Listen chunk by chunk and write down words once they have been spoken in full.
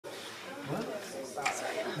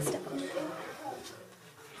Sorry, I'll step on it.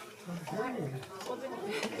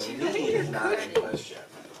 He is not in us yet.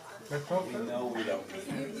 We know we don't.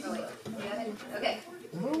 Okay.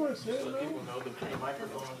 Just let people know the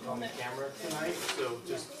microphone is on the camera tonight, so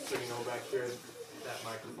just so you know back here, that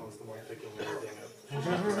microphone's the one picking everything up.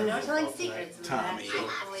 So no telling secrets. Tommy. So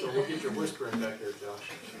we'll get your whispering back here,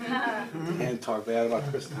 Josh. And talk bad about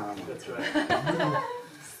Chris Tommy. That's right.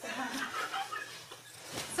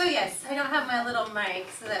 So yes, I don't have my little mic,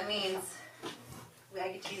 so that means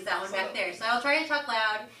I get to use that one back there. So I'll try to talk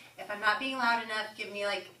loud. If I'm not being loud enough, give me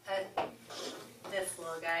like this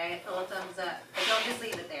little guy, a little thumbs up. But don't just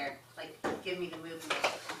leave it there. Like, give me the movement.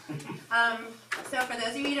 So for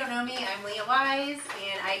those of you who don't know me, I'm Leah Wise,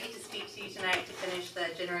 and I get to speak to you tonight to finish the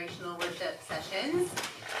generational worship sessions.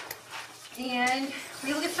 And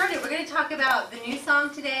we will get started. We're going to talk about the new song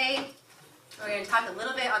today. We're going to talk a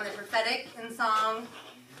little bit on the prophetic in song.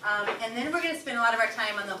 And then we're going to spend a lot of our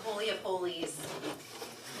time on the Holy of Holies,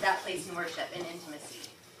 that place in worship and intimacy.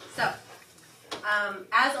 So,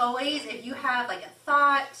 as always, if you have like a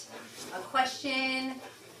thought, a question,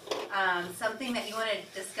 something that you want to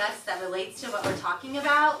discuss that relates to what we're talking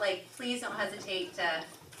about, like please don't hesitate to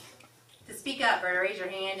speak up or raise your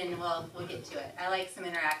hand, and we'll get to it. I like some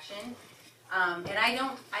interaction, and I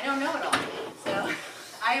don't know it all, so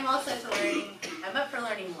I am also I'm up for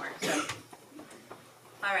learning more. So,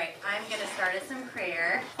 all right, I'm going to start us in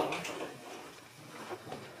prayer.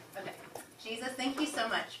 Okay. Jesus, thank you so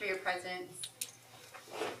much for your presence.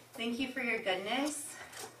 Thank you for your goodness.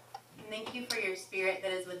 And thank you for your spirit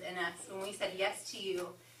that is within us. When we said yes to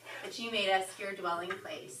you, that you made us your dwelling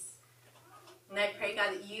place. And I pray,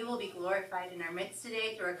 God, that you will be glorified in our midst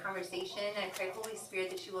today through our conversation. I pray, Holy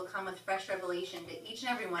Spirit, that you will come with fresh revelation to each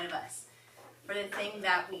and every one of us for the thing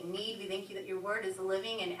that we need. We thank you that your word is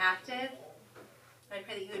living and active. I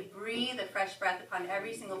pray that you would breathe a fresh breath upon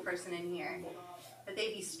every single person in here, that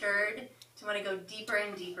they be stirred to want to go deeper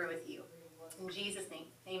and deeper with you. In Jesus' name,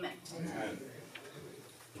 amen.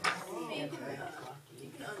 Amen.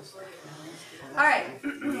 All right.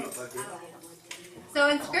 So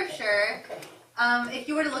in Scripture, if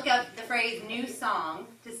you were to look up the phrase new song,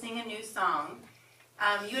 to sing a new song,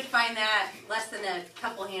 you would find that less than a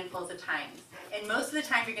couple handfuls of times. And most of the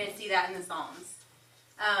time you're going to see that in the Psalms.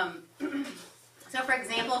 So for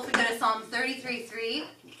example, if we go to Psalm 33:3,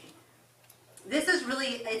 this is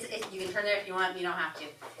really, you can turn there if you want, you don't have to.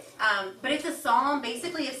 But it's a psalm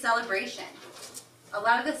basically of celebration. A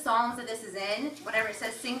lot of the psalms that this is in, whenever it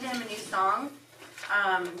says sing to him a new song,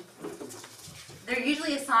 they're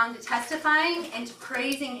usually a song to testifying and to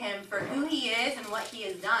praising him for who he is and what he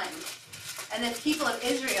has done. And the people of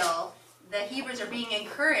Israel, the Hebrews, are being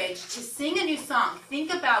encouraged to sing a new song.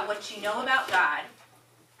 Think about what you know about God.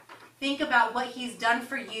 Think about what he's done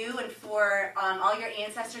for you and for all your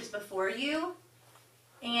ancestors before you.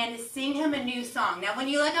 And sing him a new song. Now, when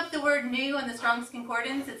you look up the word new in the Strong's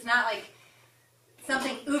Concordance, it's not like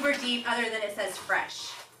something uber deep other than it says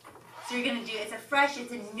fresh. So you're going to do, it's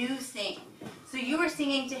a new thing. So you are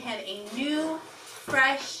singing to him a new,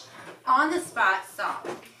 fresh, on-the-spot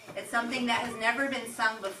song. It's something that has never been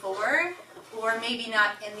sung before, or maybe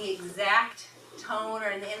not in the exact tone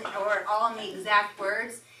or all in the exact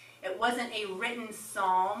words. It wasn't a written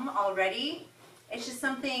psalm already. It's just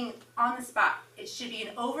something on the spot. It should be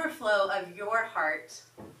an overflow of your heart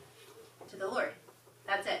to the Lord.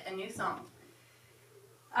 That's it, a new song.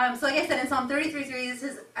 So like I said, in Psalm 33:3, this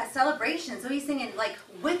is a celebration. So he's singing like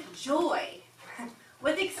with joy,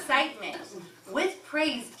 with excitement, with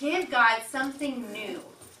praise. Give God something new.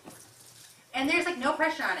 And there's like no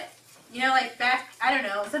pressure on it. You know, like back, I don't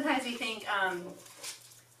know, sometimes we think,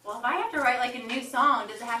 well, if I have to write like a new song,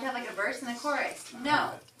 does it have to have like a verse and a chorus?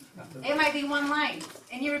 No. It might be one line,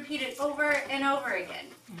 and you repeat it over and over again.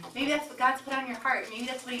 Maybe that's what God's put on your heart. Maybe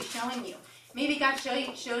that's what he's showing you. Maybe God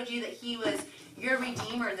showed you that he was your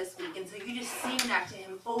Redeemer this week, and so you just sing that to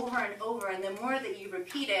him over and over, and the more that you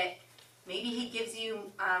repeat it, maybe he gives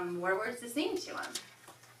you more words to sing to him.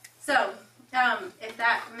 So, if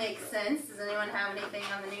that makes sense, does anyone have anything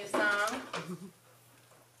on the new song?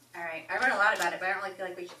 All right, I wrote a lot about it, but I don't really feel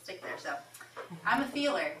like we should stick there, so I'm a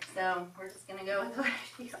feeler, so we're just going to go with what I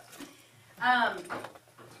feel.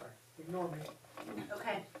 Sorry. Ignore me.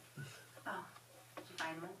 Okay. Oh, did you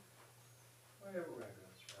find one?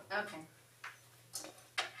 Okay.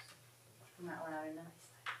 Not loud enough.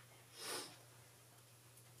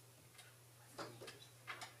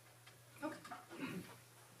 Okay.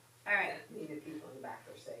 All right. Needed people in the back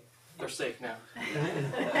are safe. They're safe now.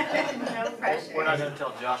 No pressure. We're not going to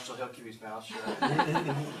tell Josh, so he'll keep his mouth shut.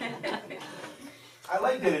 I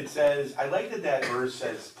like that it says, I like that that verse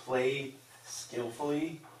says, play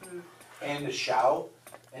skillfully and to shout.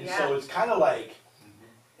 And Yeah. so it's kind of like,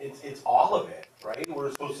 it's all of it, right?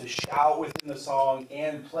 We're supposed to shout within the song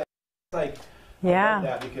and play. It's like, I love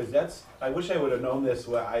that because I wish I would have known this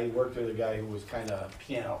when I worked with a guy who was kind of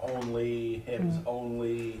piano only, hymns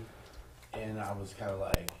only, and I was kind of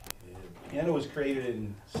like, piano was created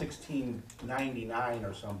in 1699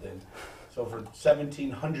 or something. So for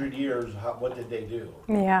 1,700 years, what did they do?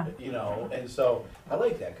 Yeah. You know, and so I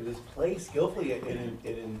like that because it's played skillfully. It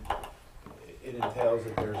entails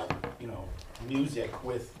that there's, music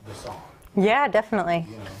with the song. Yeah, definitely.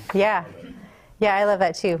 You know? Yeah. Yeah, I love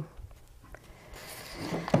that too.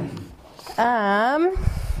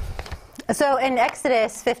 So in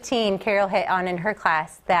Exodus 15, Carol hit on in her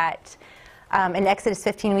class that in Exodus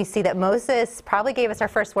 15 we see that Moses probably gave us our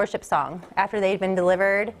first worship song after they'd been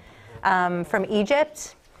delivered from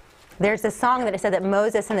Egypt. There's this song that it said that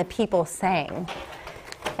Moses and the people sang.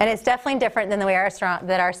 And it's definitely different than the way our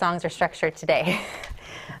songs are structured today.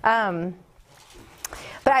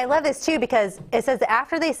 But I love this too because it says that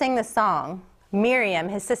after they sang the song, Miriam,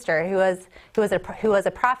 his sister, who was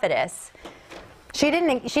a prophetess, she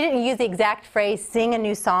didn't use the exact phrase "sing a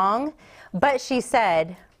new song," but she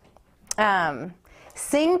said,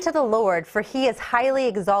 "Sing to the Lord, for He is highly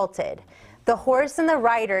exalted. The horse and the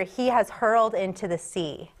rider He has hurled into the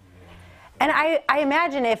sea." And I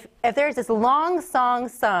imagine if there's this long song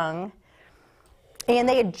sung, and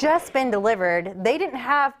they had just been delivered, they didn't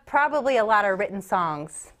have probably a lot of written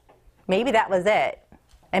songs. Maybe that was it.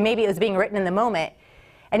 And maybe it was being written in the moment.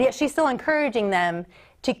 And yet she's still encouraging them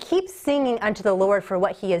to keep singing unto the Lord for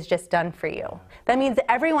what He has just done for you. That means that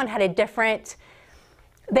everyone had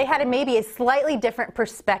maybe a slightly different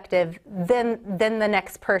perspective than the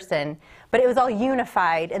next person. But it was all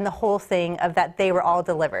unified in the whole thing of that they were all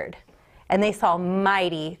delivered. And they saw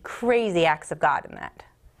mighty, crazy acts of God in that.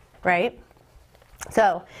 Right?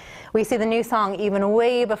 So, we see the new song even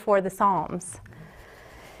way before the Psalms.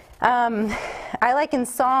 I like in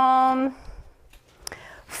Psalm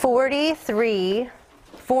 40,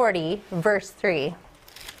 verse 3.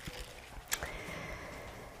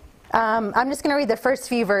 I'm just going to read the first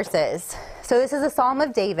few verses. So this is a Psalm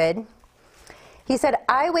of David. He said,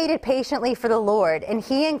 "I waited patiently for the Lord, and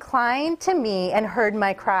He inclined to me and heard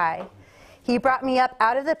my cry. He brought me up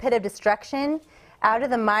out of the pit of destruction, out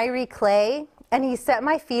of the miry clay, and He set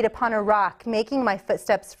my feet upon a rock, making my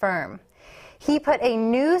footsteps firm. He put a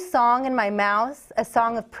new song in my mouth, a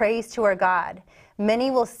song of praise to our God.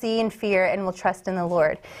 Many will see and fear and will trust in the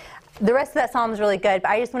Lord." The rest of that psalm is really good,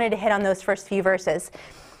 but I just wanted to hit on those first few verses.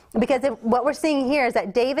 Because what we're seeing here is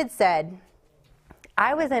that David said,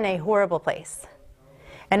 "I was in a horrible place,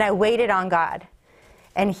 and I waited on God.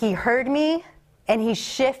 And He heard me, and He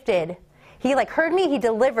shifted. He heard me, He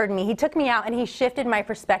delivered me, He took me out, and He shifted my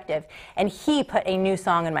perspective. And He put a new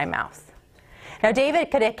song in my mouth." Now, David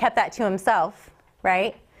could have kept that to himself,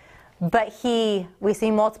 right? But we see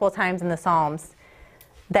multiple times in the Psalms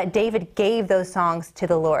that David gave those songs to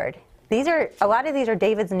the Lord. A lot of these are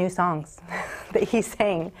David's new songs that he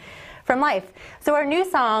sang from life. So our new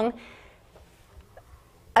song,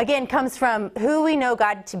 again, comes from who we know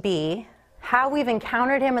God to be, how we've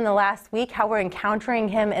encountered Him in the last week, how we're encountering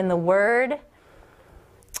Him in the Word,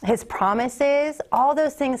 His promises. All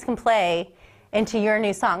those things can play into your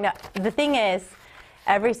new song. Now, the thing is,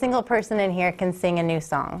 every single person in here can sing a new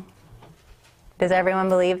song. Does everyone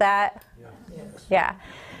believe that? Yeah.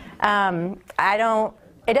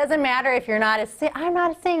 It doesn't matter if you're I'm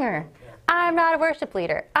not a singer. I'm not a worship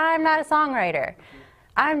leader. I'm not a songwriter.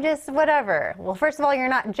 I'm just whatever. Well, first of all, you're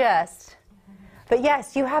not just. But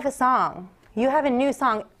yes, you have a song. You have a new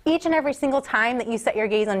song. Each and every single time that you set your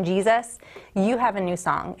gaze on Jesus, you have a new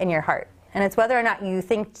song in your heart. And it's whether or not you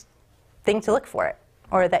think to look for it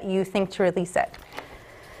or that you think to release it.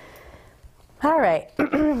 All right.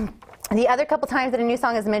 The other couple times that a new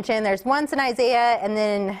song is mentioned, there's once in Isaiah, and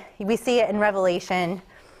then we see it in Revelation.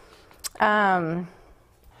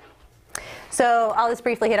 So I'll just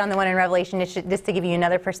briefly hit on the one in Revelation just to give you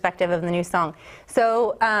another perspective of the new song.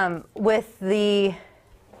 So with the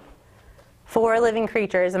 4 living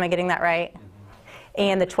creatures, am I getting that right?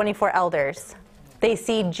 And the 24 elders, they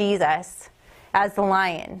see Jesus as the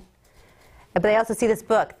lion. But they also see this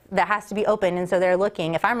book that has to be opened, and so they're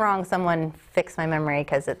looking. If I'm wrong, someone fix my memory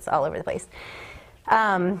because it's all over the place.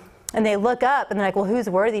 And they look up, and they're like, well, who's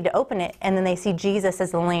worthy to open it? And then they see Jesus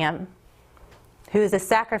as the Lamb, who is a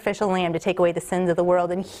sacrificial lamb to take away the sins of the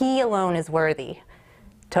world, and He alone is worthy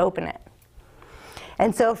to open it.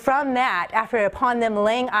 And so from that, upon them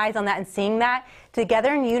laying eyes on that and seeing that,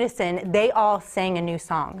 together in unison, they all sang a new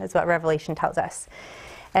song, is what Revelation tells us.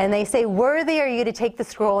 And they say, "Worthy are you to take the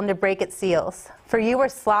scroll and to break its seals. For you were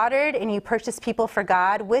slaughtered, and you purchased people for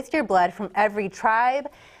God with your blood from every tribe,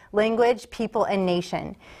 language, people, and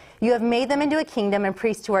nation. You have made them into a kingdom and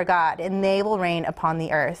priests to our God, and they will reign upon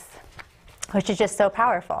the earth." Which is just so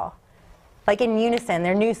powerful. Like in unison,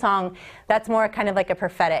 their new song, that's more kind of like a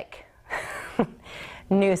prophetic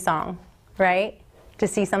new song, right? To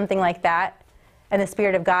see something like that. And the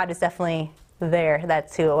Spirit of God is definitely there.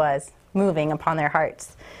 That's who it was, moving upon their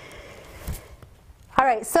hearts. All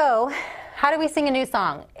right, so how do we sing a new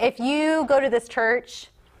song? If you go to this church,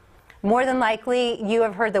 more than likely you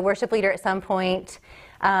have heard the worship leader at some point,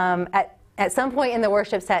 at some point in the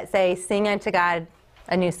worship set say, "Sing unto God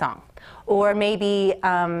a new song." Or maybe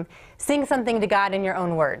sing something to God in your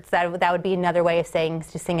own words. That would be another way of saying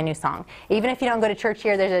to sing a new song. Even if you don't go to church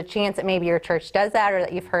here, there's a chance that maybe your church does that or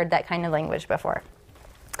that you've heard that kind of language before.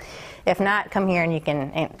 If not, come here and you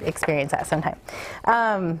can experience that sometime.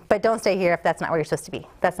 But don't stay here if that's not where you're supposed to be.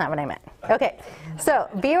 That's not what I meant. Okay, so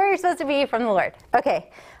be where you're supposed to be from the Lord. Okay,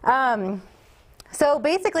 so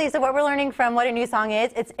basically, so what we're learning from what a new song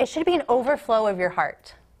is, it should be an overflow of your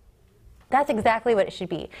heart. That's exactly what it should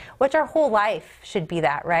be. Which our whole life should be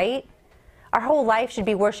that, right? Our whole life should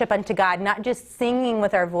be worship unto God, not just singing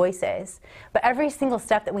with our voices, but every single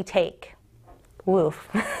step that we take. Woof.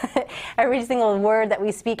 Every single word that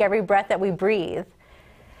we speak, every breath that we breathe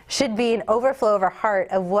should be an overflow of our heart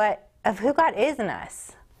of who God is in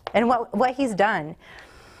us and what He's done.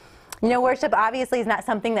 You know, worship obviously is not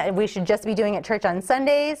something that we should just be doing at church on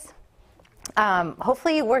Sundays.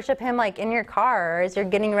 Hopefully you worship Him like in your car or as you're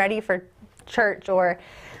getting ready for church, or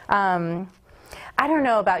I don't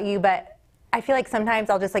know about you, but I feel like sometimes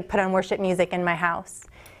I'll just like put on worship music in my house,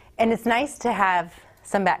 and it's nice to have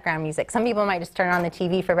some background music. Some people might just turn on the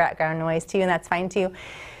TV for background noise too, and that's fine too.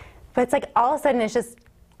 But it's like all of a sudden it's just,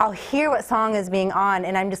 I'll hear what song is being on,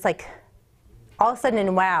 and I'm just like all of a sudden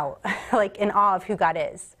in wow, like in awe of who God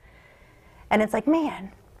is. And it's like,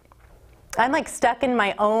 man, I'm like stuck in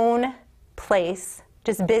my own place,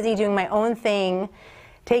 just busy doing my own thing,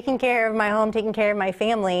 taking care of my home, taking care of my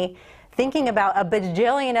family, thinking about a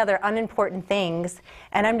bajillion other unimportant things,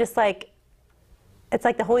 and I'm just like, it's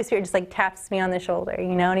like the Holy Spirit just like taps me on the shoulder,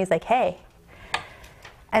 you know, and He's like, hey.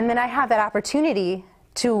 And then I have that opportunity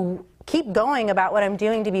to keep going about what I'm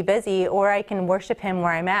doing to be busy, or I can worship Him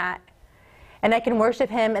where I'm at. And I can worship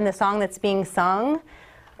Him in the song that's being sung,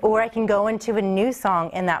 or I can go into a new song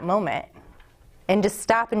in that moment and just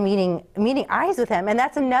stop and meeting eyes with Him. And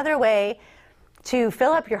that's another way to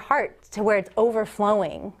fill up your heart to where it's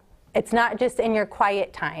overflowing. It's not just in your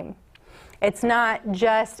quiet time. It's not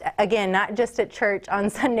just, again, not just at church on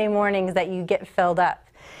Sunday mornings that you get filled up.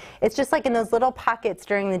 It's just like in those little pockets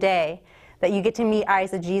during the day that you get to meet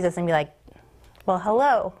eyes of Jesus and be like, well,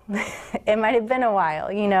 hello. It might have been a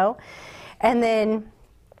while, you know? And then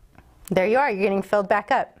there you are, you're getting filled back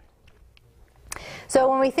up. So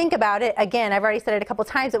when we think about it, again, I've already said it a couple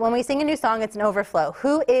times, but when we sing a new song, it's an overflow.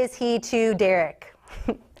 Who is He to Derek?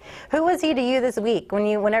 Who was He to you this week?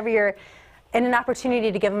 Whenever you're in an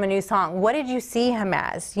opportunity to give Him a new song, what did you see Him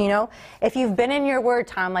as? You know, if you've been in your Word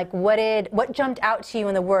time, like what jumped out to you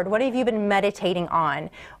in the Word? What have you been meditating on?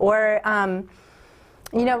 Or,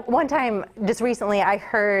 you know, one time just recently, I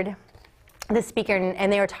heard the speaker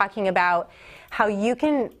and they were talking about how we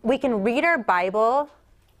can read our Bible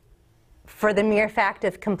for the mere fact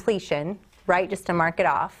of completion, right? Just to mark it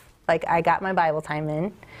off, like I got my Bible time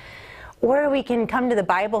in. Or we can come to the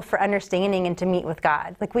Bible for understanding and to meet with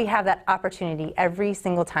God. Like we have that opportunity every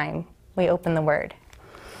single time we open the Word.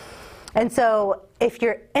 And so if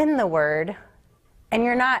you're in the Word and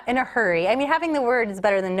you're not in a hurry, I mean, having the Word is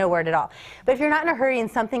better than no word at all. But if you're not in a hurry and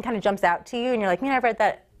something kind of jumps out to you and you're like, man, I've read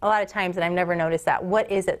that a lot of times and I've never noticed that. What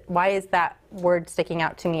is it? Why is that word sticking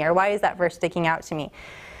out to me? Or why is that verse sticking out to me?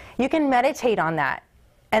 You can meditate on that.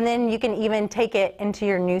 And then you can even take it into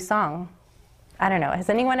your new song. I don't know. Has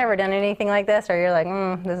anyone ever done anything like this? Or you're like,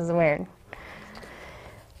 this is weird.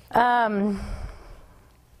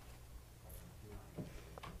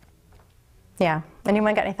 Yeah.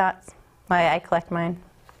 Anyone got any thoughts? I collect mine.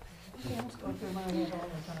 Hymns go through my head all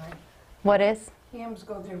the time. What is? Hymns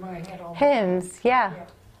go through my head all the time. Hymns, yeah.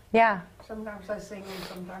 Yeah. Sometimes I sing and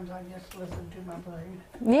sometimes I just listen to my brain.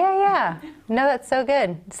 Yeah. No, that's so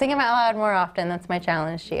good. Sing them out loud more often. That's my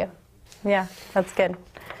challenge to you. Yeah, that's good.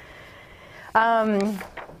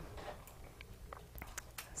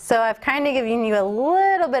 So I've kind of given you a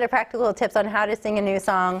little bit of practical tips on how to sing a new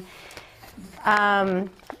song.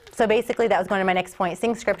 So basically that was going to my next point.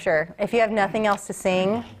 Sing scripture. If you have nothing else to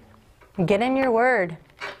sing, get in your word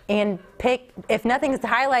and pick, if nothing's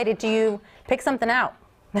highlighted to you, pick something out.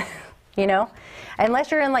 you know?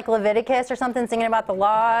 Unless you're in like Leviticus or something singing about the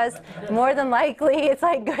laws, more than likely it's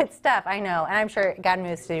like good stuff. I know, and I'm sure God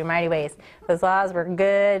moves to mighty ways. Those laws were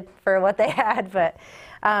good for what they had, but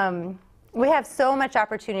we have so much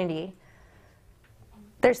opportunity.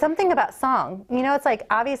 There's something about song. You know, it's like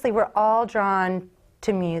obviously we're all drawn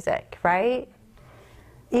to music, right?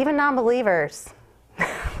 Even non-believers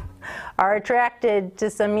are attracted to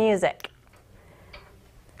some music.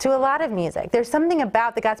 To a lot of music. There's something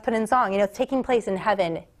about that God's put in song. You know, it's taking place in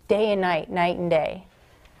heaven day and night, night and day.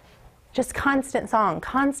 Just constant song,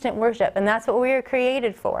 constant worship, and that's what we were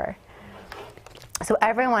created for. So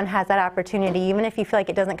everyone has that opportunity, even if you feel like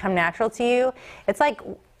it doesn't come natural to you. It's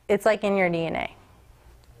like in your DNA.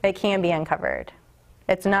 It can be uncovered.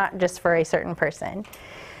 It's not just for a certain person.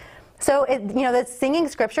 So, the singing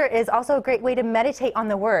scripture is also a great way to meditate on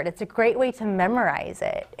the word. It's a great way to memorize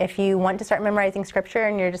it. If you want to start memorizing scripture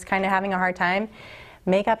and you're just kind of having a hard time,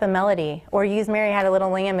 make up a melody or use Mary Had a Little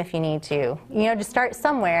Lamb if you need to. You know, just start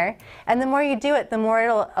somewhere. And the more you do it, the more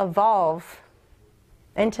it'll evolve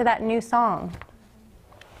into that new song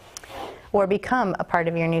or become a part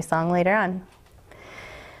of your new song later on.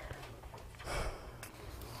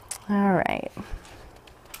 All right.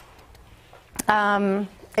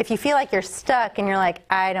 If you feel like you're stuck and you're like,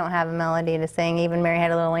 I don't have a melody to sing, even Mary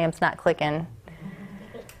Had a Little Lamb's not clicking,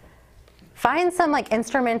 find some like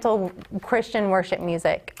instrumental Christian worship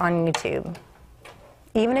music on YouTube.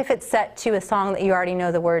 Even if it's set to a song that you already know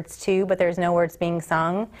the words to, but there's no words being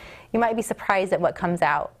sung, you might be surprised at what comes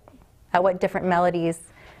out, at what different melodies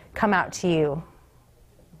come out to you.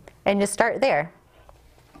 And just start there.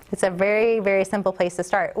 It's a very, very simple place to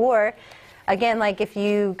start. Or, again, like if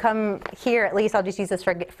you come here, at least I'll just use this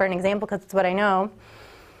for an example because it's what I know.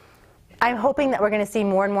 I'm hoping that we're going to see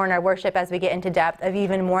more and more in our worship as we get into depth of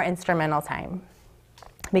even more instrumental time.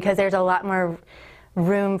 Because there's a lot more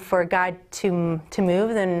room for God to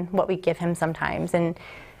move than what we give him sometimes. And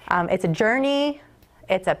it's a journey.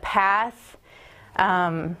 It's a path.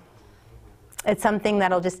 It's something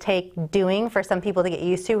that'll just take doing for some people to get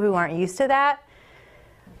used to who aren't used to that.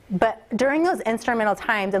 But during those instrumental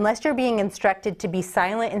times, unless you're being instructed to be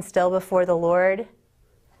silent and still before the Lord,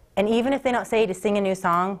 and even if they don't say to sing a new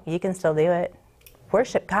song, you can still do it.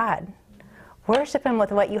 Worship God. Worship him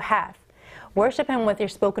with what you have. Worship him with your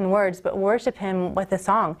spoken words, but worship him with a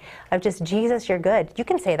song of just, Jesus, you're good. You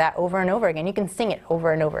can say that over and over again. You can sing it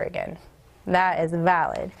over and over again. That is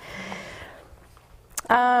valid.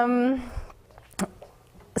 So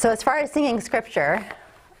as far as singing scripture,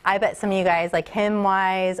 I bet some of you guys, like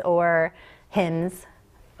hymn-wise or hymns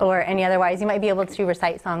or any otherwise, you might be able to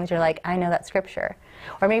recite songs. You're like, I know that scripture.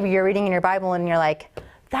 Or maybe you're reading in your Bible and you're like,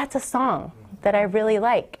 that's a song that I really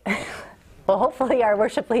like. Well, hopefully our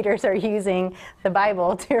worship leaders are using the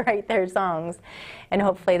Bible to write their songs. And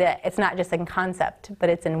hopefully that it's not just in concept, but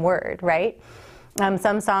it's in word, right?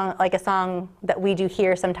 Some song, like a song that we do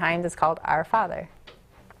here sometimes is called Our Father.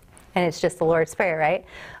 And it's just the Lord's Prayer, right?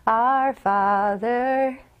 Our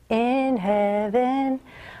Father in heaven,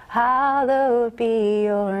 hallowed be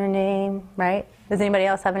your name, right? Does anybody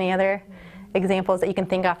else have any other examples that you can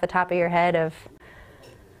think off the top of your head of?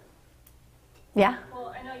 Yeah?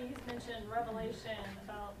 Well, I know you mentioned Revelation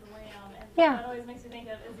about the Lamb, and Yeah. that always makes me think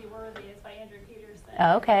of Is He Worthy? It's by Andrew Peterson.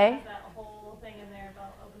 Okay. It has that whole thing in there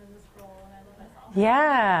about opening the scroll, and I love that song.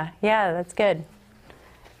 Yeah, that's good.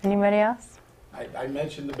 Anybody else? I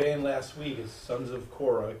mentioned the band last week. It's Sons of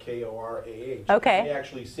Korah, K-O-R-A-H. Okay. They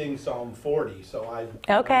actually sing Psalm 40, so I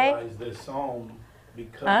Okay. memorized this psalm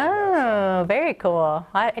because of that Oh, very cool.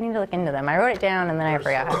 I need to look into them. I wrote it down and then I song.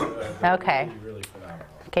 They're forgot. so good. They're Okay. Really, really phenomenal.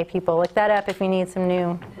 Okay, people, look that up if you need some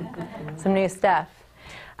new stuff.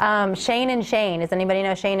 Shane and Shane. Does anybody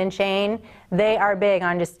know Shane and Shane? They are big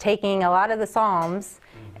on just taking a lot of the Psalms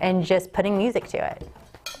and just putting music to it.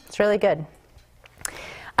 It's really good.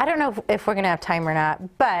 I don't know if we're going to have time or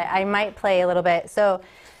not, but I might play a little bit. So,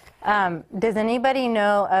 does anybody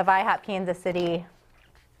know of IHOP Kansas City?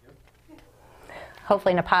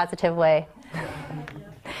 Hopefully in a positive way.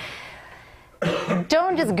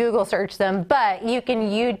 Don't just Google search them, but you can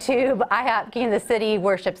YouTube IHOP Kansas City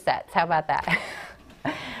worship sets. How about that?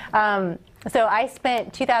 So I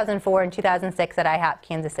spent 2004 and 2006 at IHOP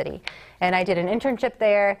Kansas City, and I did an internship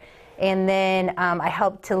there, and then I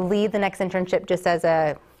helped to lead the next internship just as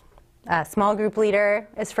a small group leader.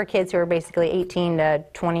 It's for kids who are basically 18 to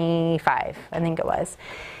 25, I think it was.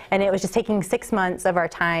 And it was just taking 6 months of our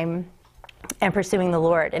time and pursuing the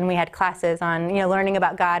Lord. And we had classes on, learning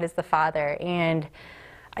about God as the Father and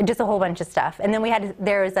just a whole bunch of stuff. And then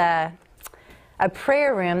there was a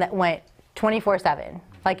prayer room that went 24/7,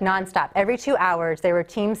 like nonstop. Every 2 hours, there were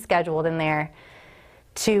teams scheduled in there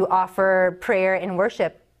to offer prayer and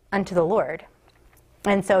worship unto the Lord.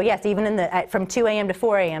 And so, yes, even from 2 a.m. to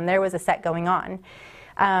 4 a.m., there was a set going on.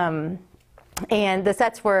 And the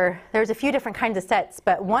sets there's a few different kinds of sets,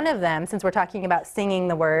 but one of them, since we're talking about singing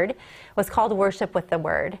the word, was called Worship with the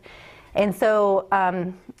Word. And so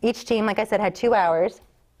each team, like I said, had 2 hours.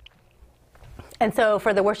 And so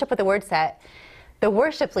for the Worship with the Word set, the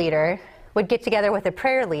worship leader would get together with a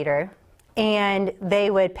prayer leader, and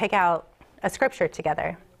they would pick out a scripture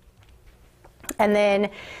together. And then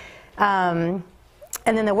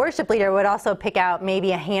the worship leader would also pick out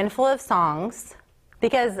maybe a handful of songs,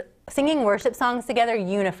 because singing worship songs together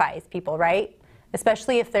unifies people, right?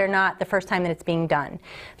 Especially if they're not the first time that it's being done.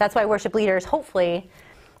 That's why worship leaders, hopefully,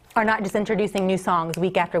 are not just introducing new songs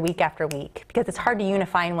week after week after week, because it's hard to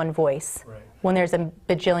unify in one voice when there's a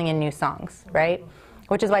bajillion new songs, right?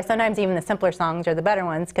 Which is why sometimes even the simpler songs are the better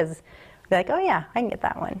ones, because they're like, oh yeah, I can get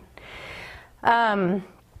that one.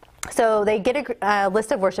 So they get a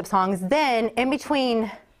list of worship songs. Then in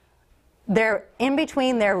between their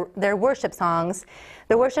worship songs,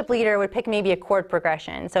 the worship leader would pick maybe a chord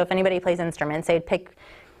progression. So if anybody plays instruments, they'd pick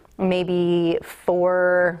maybe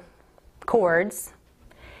 4 chords,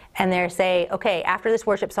 and they'd say, okay, after this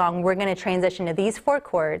worship song, we're going to transition to these 4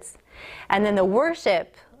 chords. And then the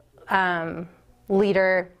worship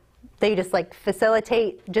leader, they just like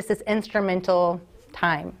facilitate just this instrumental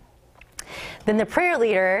time. Then the prayer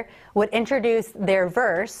leader would introduce their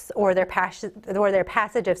verse or their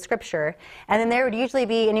passage of scripture, and then there would usually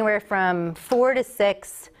be anywhere from 4 to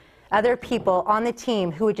 6 other people on the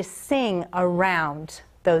team who would just sing around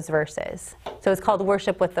those verses. So it's called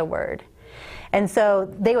Worship with the Word. And so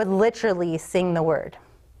they would literally sing the word,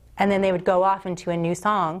 and then they would go off into a new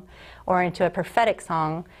song or into a prophetic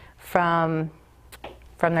song from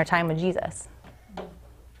their time with Jesus.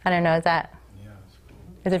 I don't know,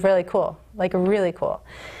 is it really cool? Like really cool.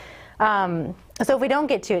 So if we don't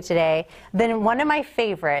get to it today, then one of my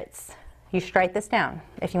favorites, you should write this down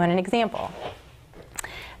if you want an example.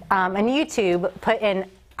 On YouTube, put in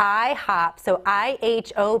IHOP, so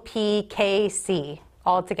IHOPKC,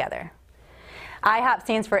 all together. IHOP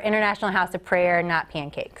stands for International House of Prayer, not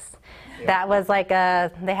pancakes. Yeah. That was like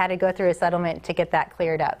they had to go through a settlement to get that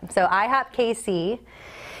cleared up. So IHOP KC.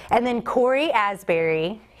 And then Corey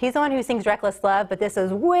Asbury, he's the one who sings Reckless Love, but this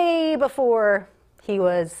was way before he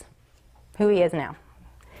was who he is now.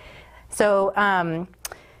 So, and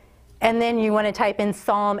then you want to type in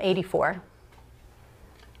Psalm 84.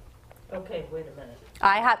 Okay, wait a minute.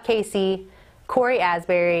 IHOP KC, Corey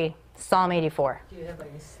Asbury, Psalm 84. Do you have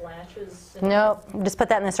any slashes? Nope, just put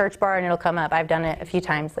that in the search bar and it'll come up. I've done it a few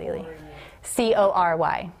times lately.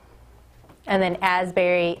 Cory. And then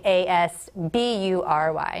Asbury, Asbury. And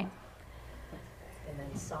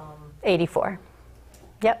then Psalm 84.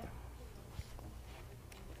 Yep.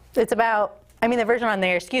 It's about, the version on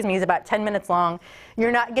there, is about 10 minutes long.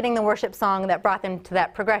 You're not getting the worship song that brought them to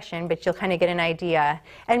that progression, but you'll kind of get an idea.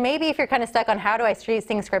 And maybe if you're kind of stuck on how do I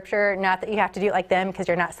sing scripture, not that you have to do it like them because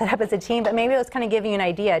you're not set up as a team, but maybe it'll kind of give you an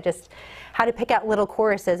idea just how to pick out little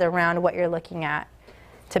choruses around what you're looking at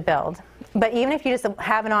to build. But even if you just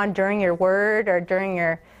have it on during your word or during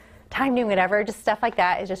your time doing whatever, just stuff like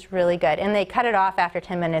that is just really good. And they cut it off after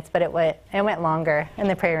 10 minutes, but it went longer in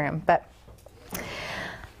the prayer room. But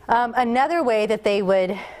another way that they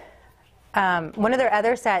would, one of their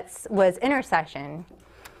other sets was intercession.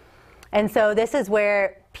 And so this is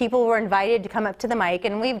where people were invited to come up to the mic,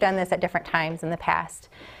 and we've done this at different times in the past,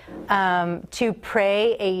 to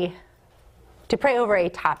pray over a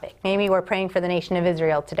topic. Maybe we're praying for the nation of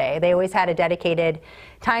Israel today. They always had a dedicated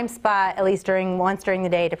time spot, at least once during the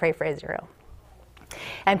day, to pray for Israel.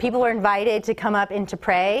 And people were invited to come up and to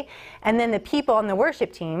pray, and then the people on the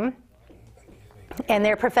worship team and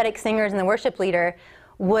their prophetic singers and the worship leader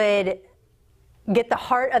would get the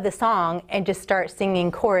heart of the song and just start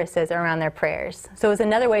singing choruses around their prayers. So it was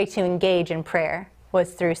another way to engage in prayer,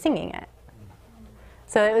 was through singing it.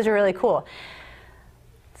 So it was really cool.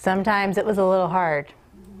 Sometimes it was a little hard.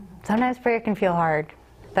 Sometimes prayer can feel hard.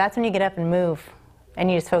 That's when you get up and move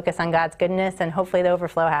and you just focus on God's goodness, and hopefully the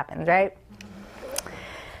overflow happens, right?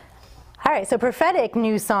 All right, so prophetic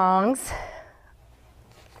new songs.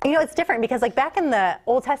 It's different because like back in the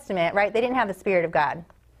Old Testament, right, they didn't have the Spirit of God.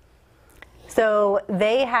 So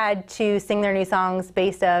they had to sing their new songs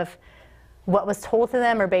based off what was told to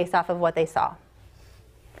them or based off of what they saw.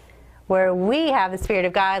 Where we have the Spirit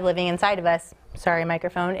of God living inside of us. Sorry,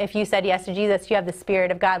 microphone. If you said yes to Jesus, you have the Spirit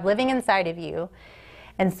of God living inside of you.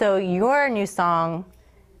 And so your new song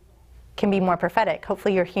can be more prophetic.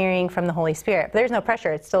 Hopefully you're hearing from the Holy Spirit. But there's no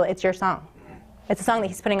pressure. It's your song. It's a song that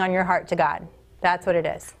He's putting on your heart to God. That's what it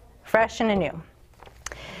is. Fresh and anew.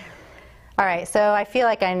 All right, so I feel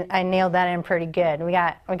like I nailed that in pretty good. We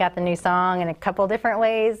got the new song and a couple different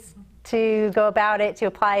ways to go about it, to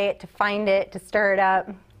apply it, to find it, to stir it up.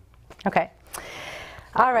 Okay.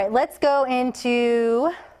 All right, let's go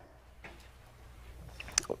into,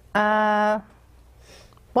 well,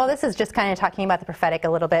 this is just kind of talking about the prophetic a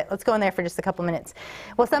little bit. Let's go in there for just a couple minutes.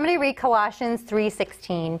 Will somebody read Colossians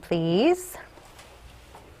 3:16, please?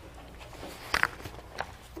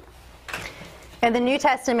 In the New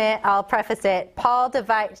Testament, I'll preface it, Paul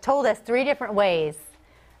told us 3 different ways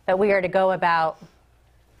that we are to go about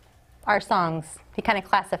our songs. He kind of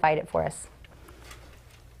classified it for us.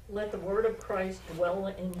 Let the word of Christ dwell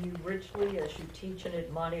in you richly as you teach and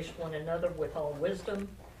admonish one another with all wisdom,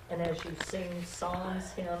 and as you sing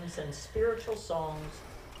psalms, hymns, and spiritual songs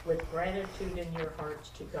with gratitude in your hearts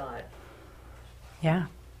to God. Yeah.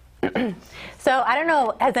 So I don't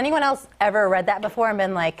know, has anyone else ever read that before and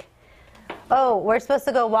been like, oh, we're supposed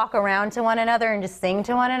to go walk around to one another and just sing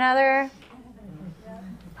to one another?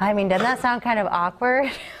 I mean, doesn't that sound kind of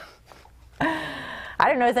awkward? I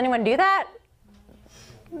don't know, does anyone do that?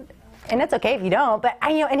 And it's okay if you don't, but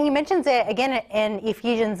and he mentions it again in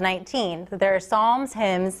Ephesians 19, that there are psalms,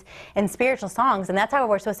 hymns, and spiritual songs, and that's how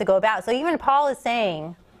we're supposed to go about. So even Paul is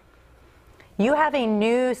saying, you have a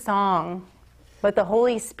new song with the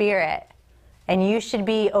Holy Spirit, and you should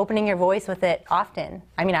be opening your voice with it often.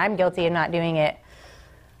 I mean, I'm guilty of not doing it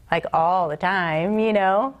like all the time,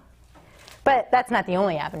 But that's not the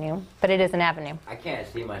only avenue, but it is an avenue. I can't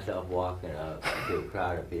see myself walking up to a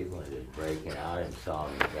crowd of people and just breaking out in song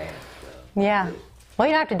and dance. So Yeah. Well,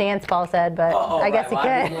 you don't have to dance, Paul said, but I guess you well,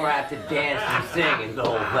 I could. just more have to dance and sing is the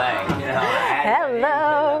whole thing.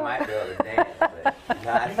 Hello. I might be able to dance, but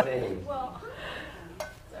not sing.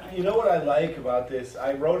 You know what I like about this?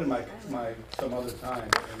 I wrote in my some other time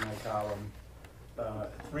in my column,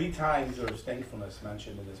 3 times there's thankfulness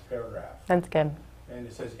mentioned in this paragraph. That's good. And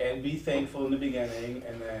it says, and be thankful in the beginning,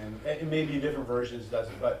 and then, it may be different versions,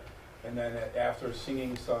 doesn't, but, and then after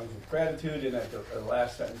singing songs of gratitude, and at the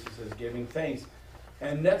last sentence it says, giving thanks.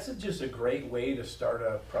 And that's just a great way to start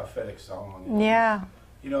a prophetic song. Yeah.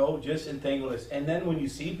 Just in thankfulness. And then when you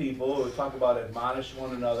see people, we talk about admonish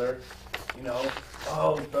one another,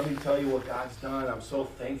 oh, let me tell you what God's done. I'm so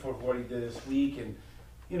thankful for what he did this week. And,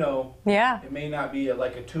 Yeah. it may not be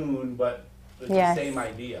like a tune, but it's Yes. the same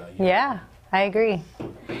idea. Yeah, I agree.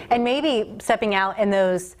 And maybe stepping out in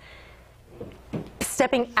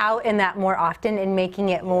that more often and making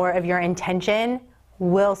it more of your intention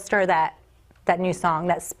will stir that new song,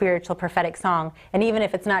 that spiritual prophetic song. And even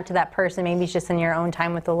if it's not to that person, maybe it's just in your own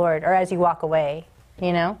time with the Lord or as you walk away,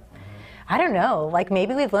 I don't know, like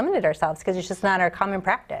maybe we've limited ourselves because it's just not our common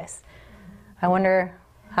practice. I wonder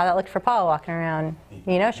how that looked for Paul walking around.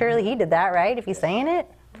 Surely he did that, right? If he's saying it?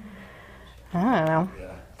 I don't know.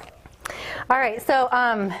 All right,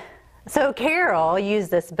 so Carol used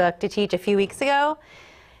this book to teach a few weeks ago,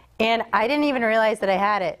 and I didn't even realize that I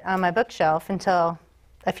had it on my bookshelf until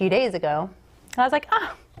a few days ago. I was like,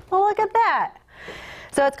 oh, well, look at that.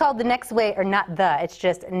 So it's called The Next Wave, or not the, it's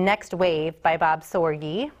just Next Wave by Bob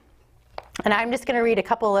Sorge. And I'm just going to read a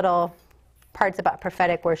couple little parts about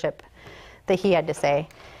prophetic worship that he had to say.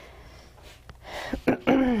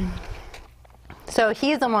 So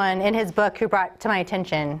he's the one in his book who brought to my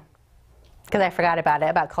attention, because I forgot about it,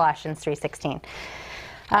 about Colossians 3:16.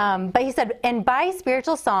 But he said, and by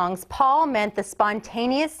spiritual songs, Paul meant the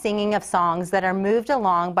spontaneous singing of songs that are moved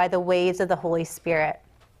along by the waves of the Holy Spirit.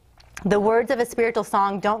 The words of a spiritual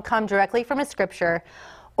song don't come directly from a scripture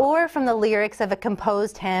or from the lyrics of a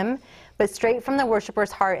composed hymn, but straight from the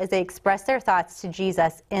worshiper's heart as they express their thoughts to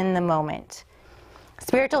Jesus in the moment.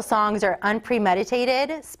 Spiritual songs are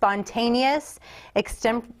unpremeditated, spontaneous,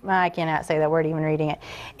 I cannot say that word even reading it,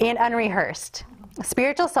 and unrehearsed.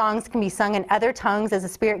 Spiritual songs can be sung in other tongues as the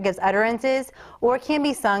Spirit gives utterances, or can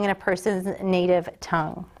be sung in a person's native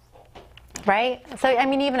tongue. Right? So,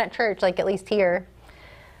 even at church, like at least here,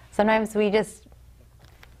 sometimes we just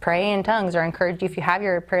pray in tongues or encourage you, if you have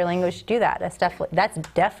your prayer language, to do that. That's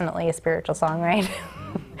definitely a spiritual song, right?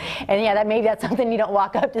 And yeah, that's something you don't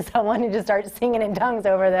walk up to someone and just start singing in tongues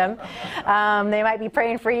over them. They might be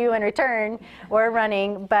praying for you in return or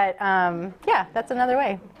running, but that's another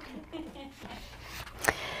way.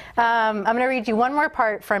 I'm going to read you one more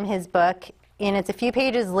part from his book, and it's a few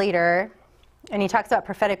pages later, and he talks about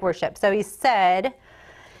prophetic worship. So he said,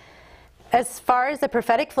 as far as the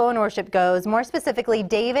prophetic flow in worship goes, more specifically,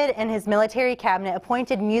 David and his military cabinet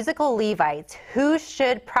appointed musical Levites who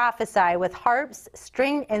should prophesy with harps,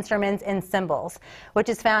 stringed instruments, and cymbals, which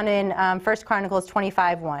is found in 1 Chronicles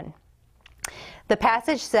 25:1. The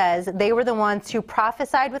passage says they were the ones who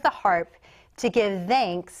prophesied with the harp to give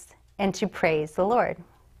thanks and to praise the Lord.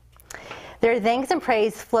 Their thanks and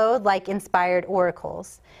praise flowed like inspired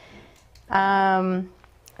oracles.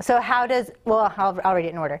 So how does, well, I'll read it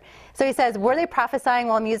in order. So he says, were they prophesying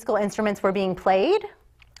while musical instruments were being played?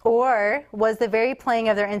 Or was the very playing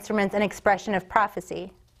of their instruments an expression of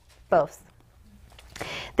prophecy? Both.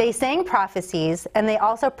 They sang prophecies, and they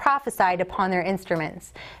also prophesied upon their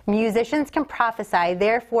instruments. Musicians can prophesy,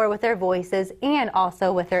 therefore, with their voices and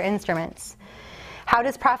also with their instruments. How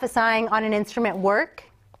does prophesying on an instrument work?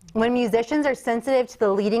 When musicians are sensitive to the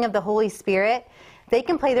leading of the Holy Spirit, they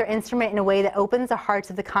can play their instrument in a way that opens the hearts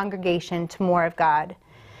of the congregation to more of God.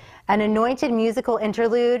 An anointed musical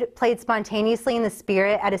interlude played spontaneously in the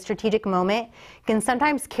Spirit at a strategic moment can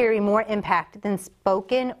sometimes carry more impact than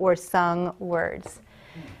spoken or sung words.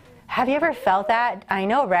 Have you ever felt that? I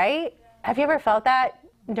know, right? Have you ever felt that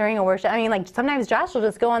during a worship? I mean, like sometimes Josh will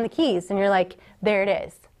just go on the keys and you're like, there it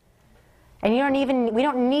is. And we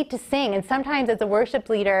don't need to sing. And sometimes as a worship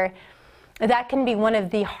leader, that can be one of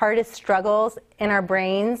the hardest struggles in our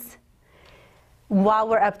brains while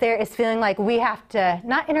we're up there, is feeling like we have to,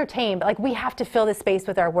 not entertain, but like we have to fill the space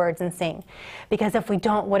with our words and sing. Because if we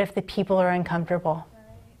don't, what if the people are uncomfortable?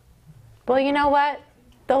 Well, you know what?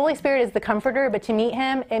 The Holy Spirit is the comforter, but to meet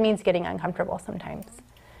him, it means getting uncomfortable sometimes.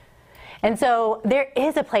 And so there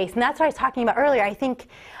is a place, and that's what I was talking about earlier. I think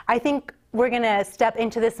we're going to step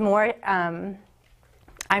into this more.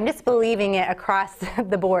 I'm just believing it across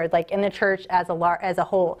the board, like in the church as a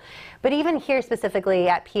whole. But even here specifically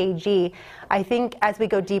at PAG, I think as we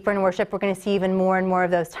go deeper in worship, we're going to see even more and more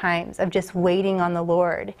of those times of just waiting on the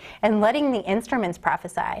Lord and letting the instruments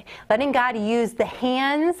prophesy, letting God use the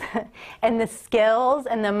hands and the skills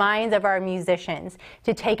and the minds of our musicians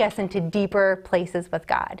to take us into deeper places with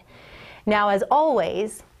God. Now, as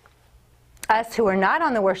always, us who are not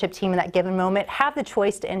on the worship team in that given moment have the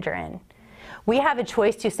choice to enter in. We have a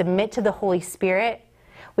choice to submit to the Holy Spirit.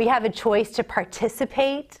 We have a choice to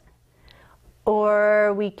participate,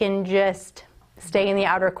 or we can just stay in the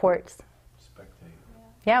outer courts. Spectate.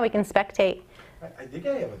 Yeah, we can spectate. I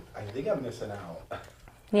think I'm missing out.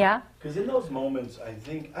 Yeah? Because in those moments, I'm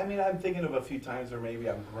thinking of a few times where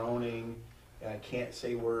maybe I'm groaning and I can't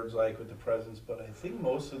say words like with the presence, but I think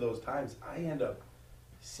most of those times I end up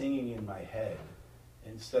singing in my head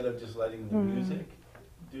instead of just letting the music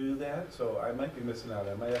do that. So I might be missing out.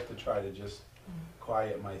 I might have to try to just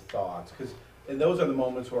quiet my thoughts, and those are the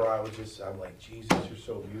moments where I'm like, Jesus, you're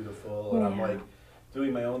so beautiful, and I'm like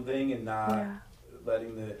doing my own thing and not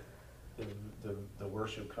letting the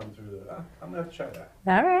worship come through. I'm gonna have to try that.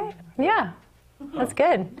 All right. Yeah, that's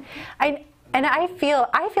good. I feel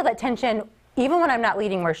that tension even when I'm not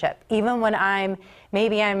leading worship, even when I'm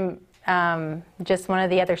just one of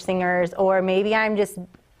the other singers, or maybe I'm just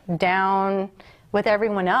down with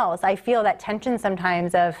everyone else. I feel that tension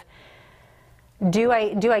sometimes of, do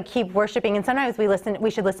I keep worshiping? And sometimes we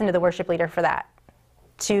should listen to the worship leader for that,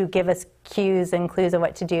 to give us cues and clues of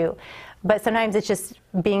what to do. But sometimes it's just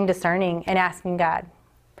being discerning and asking God.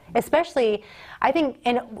 Especially, I think,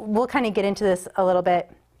 and we'll kind of get into this a little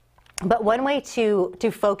bit, but one way to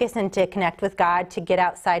focus and to connect with God, to get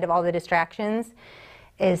outside of all the distractions,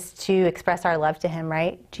 is to express our love to him,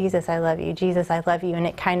 right? Jesus, I love you. Jesus, I love you. And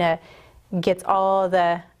it kind of gets all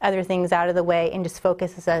the other things out of the way and just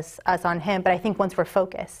focuses us on him. But I think once we're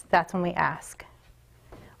focused, that's when we ask.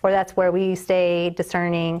 Or that's where we stay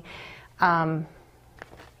discerning and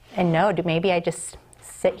know, maybe I just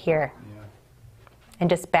sit here and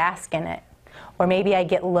just bask in it. Or maybe I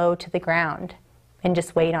get low to the ground and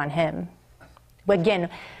just wait on him. But again,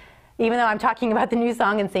 even though I'm talking about the new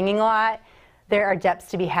song and singing a lot, there are depths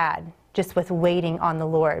to be had just with waiting on the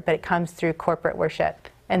Lord. But it comes through corporate worship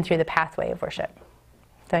and through the pathway of worship.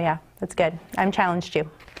 So yeah, that's good. I'm challenged you.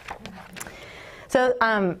 So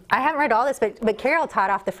I haven't read all this, but Carol taught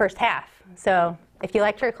off the first half. So if you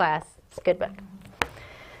liked her class, it's a good book.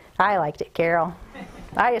 I liked it, Carol.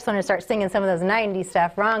 I just want to start singing some of those 90s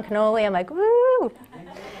stuff. Ron Canoli, I'm like, woo!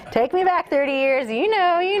 Take me back 30 years, you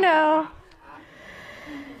know.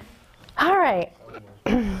 All right.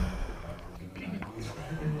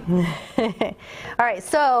 All right,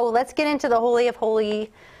 so let's get into the Holy of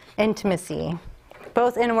Holy intimacy,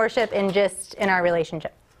 both in worship and just in our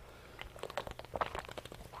relationship.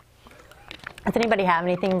 Does anybody have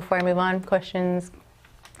anything before I move on? Questions,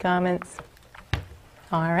 comments?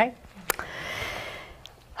 All right.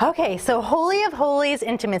 Okay, so Holy of Holies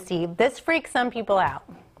intimacy. This freaks some people out.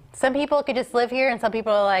 Some people could just live here, and some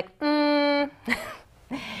people are like,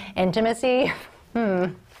 intimacy?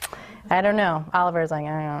 I don't know. Oliver's like, I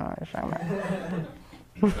don't know what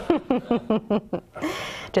you're talking about.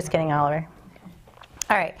 Just kidding, Oliver.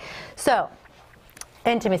 All right. So,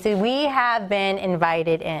 Intimacy. We have been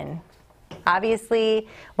invited in. Obviously,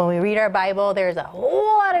 when we read our Bible, there's a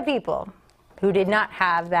whole lot of people who did not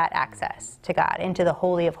have that access to God, into the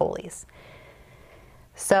Holy of Holies.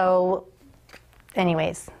 So,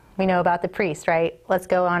 anyways, we know about the priest, right? Let's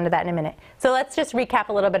go on to that in a minute. So let's just recap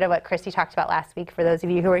a little bit of what Christy talked about last week for those of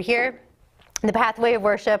you who were here. The pathway of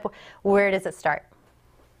worship, where does it start?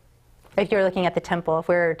 If you're looking at the temple, if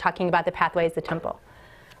we're talking about the pathway as the temple.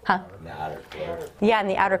 Huh? In the outer court. Yeah, in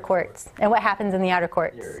the outer courts. And what happens in the outer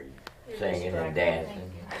courts? You're singing and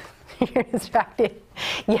dancing. You're distracted.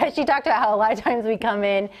 Yeah, she talked about how a lot of times we come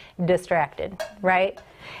in distracted, right?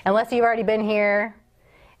 Unless you've already been here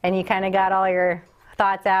and you kind of got all your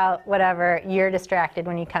thoughts out, whatever, you're distracted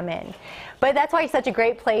when you come in. But that's why it's such a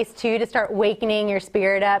great place, too, to start wakening your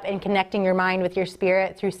spirit up and connecting your mind with your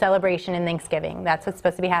spirit through celebration and thanksgiving. That's what's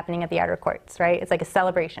supposed to be happening at the outer courts, right? It's like a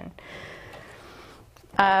celebration.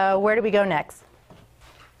 Where do we go next?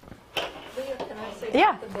 Leah, can I say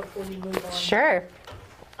Yeah. something before you move on? Sure.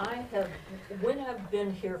 When I've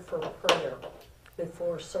been here for prayer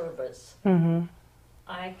before service, Mm-hmm.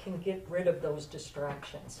 I can get rid of those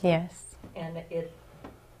distractions. Yes. And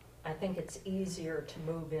I think it's easier to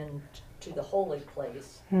move into the holy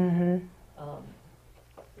place. Mm-hmm.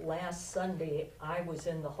 Last Sunday, I was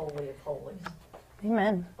in the Holy of Holies.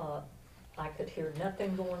 Amen. I could hear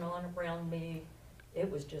nothing going on around me. It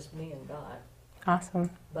was just me and God. Awesome.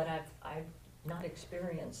 But I've not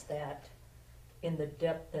experienced that in the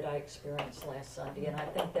depth that I experienced last Sunday. And I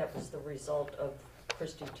think that was the result of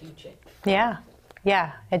Christy teaching. Yeah.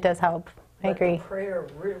 Yeah, it does help. I agree. But prayer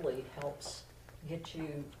really helps get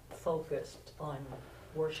you focused on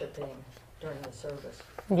worshiping during the service.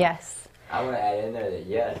 Yes. I want to add in there that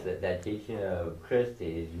yes, that teaching of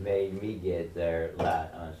Christie's made me get there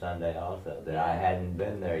on Sunday also. That I hadn't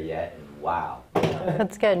been there yet, and wow.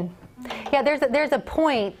 That's good. Yeah, there's a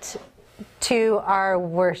point to our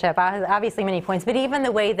worship. Obviously, many points, but even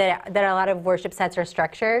the way that a lot of worship sets are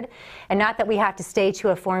structured, and not that we have to stay to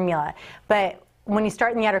a formula, but when you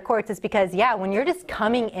start in the outer courts, it's because when you're just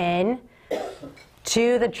coming in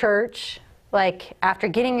to the church, like after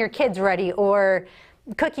getting your kids ready or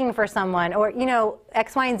cooking for someone, or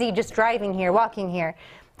X, Y, and Z, just driving here, walking here.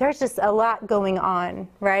 There's just a lot going on,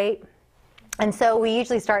 right? And so we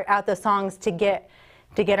usually start out those songs to get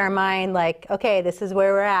our mind like, okay, this is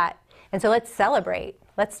where we're at, and so let's celebrate.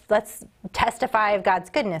 Let's testify of God's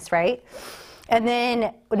goodness, right? And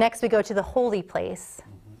then next we go to the holy place.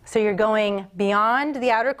 So you're going beyond the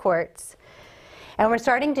outer courts, and we're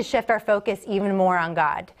starting to shift our focus even more on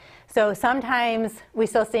God. So sometimes we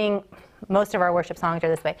still sing. Most of our worship songs are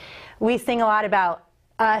this way. We sing a lot about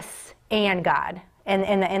us and God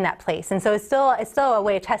in that place. And so it's still a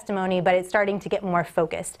way of testimony, but it's starting to get more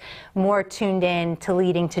focused, more tuned in to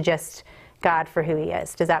leading to just God for who he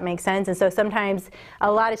is. Does that make sense? And so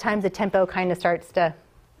a lot of times the tempo kind of starts to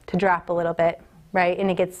drop a little bit, right?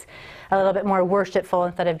 And it gets a little bit more worshipful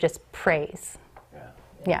instead of just praise.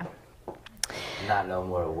 Yeah. Not no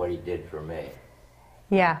more of what he did for me.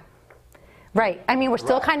 Yeah. Right. I mean, we're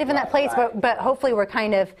still kind of in that place, but hopefully we're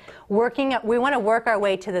kind of working. We want to work our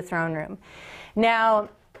way to the throne room. Now,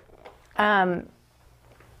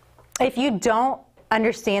 if you don't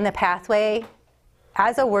understand the pathway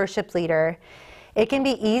as a worship leader, it can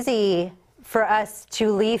be easy for us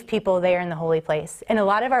to leave people there in the holy place. And a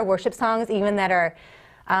lot of our worship songs, even that are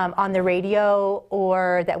on the radio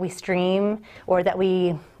or that we stream or that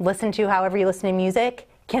we listen to, however you listen to music,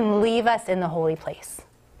 can leave us in the holy place.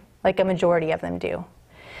 Like a majority of them do.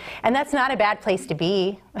 And that's not a bad place to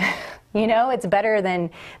be. It's better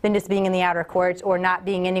than just being in the outer courts or not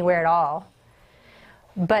being anywhere at all.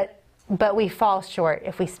 But we fall short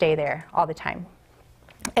if we stay there all the time.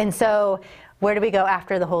 And so where do we go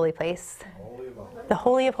after the holy place? The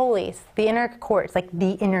Holy of Holies, the inner courts, like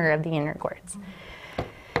the inner of the inner courts.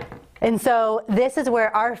 And so this is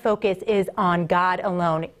where our focus is on God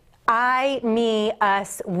alone. I, me,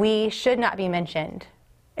 us, we should not be mentioned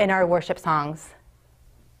in our worship songs,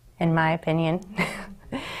 in my opinion.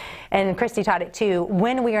 And Christy taught it too,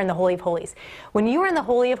 when we are in the Holy of Holies. When you are in the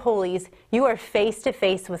Holy of Holies, you are face to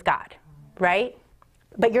face with God, right?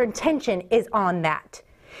 But your intention is on that.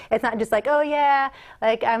 It's not just like, oh yeah,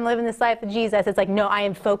 like I'm living this life with Jesus. It's like, no, I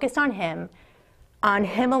am focused on him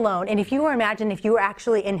alone. And if you were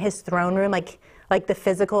actually in his throne room, like the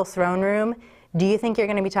physical throne room, do you think you're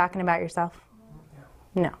going to be talking about yourself?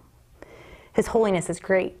 No. His holiness is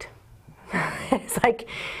great.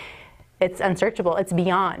 It's unsearchable. It's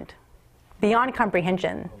beyond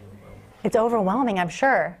comprehension. It's overwhelming, I'm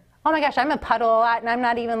sure. Oh my gosh, I'm a puddle a lot, and I'm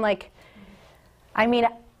not even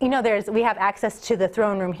you know, we have access to the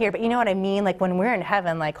throne room here, but you know what I mean? Like when we're in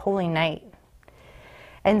heaven, like holy night.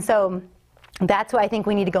 And so that's what I think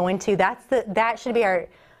we need to go into. That should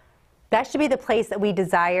be the place that we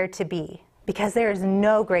desire to be, because there is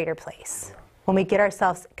no greater place when we get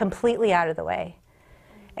ourselves completely out of the way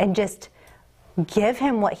and just give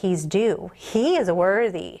him what he's due. He is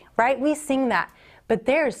worthy, right? We sing that, but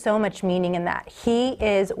there is so much meaning in that. He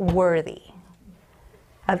is worthy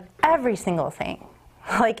of every single thing,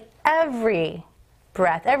 like every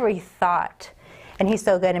breath, every thought. And he's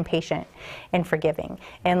so good and patient and forgiving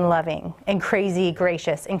and loving and crazy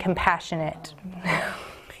gracious and compassionate.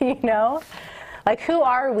 You know? Like, who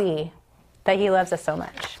are we that he loves us so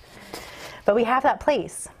much? But we have that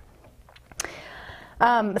place.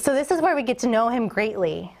 So this is where we get to know him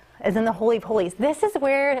greatly, as in the Holy of Holies. This is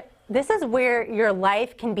where your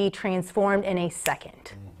life can be transformed in a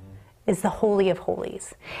second. Is the Holy of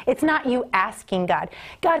Holies. It's not you asking God,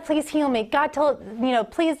 God, please heal me. God,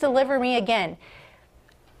 please deliver me again.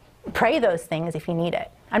 Pray those things if you need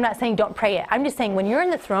it. I'm not saying don't pray it. I'm just saying when you're in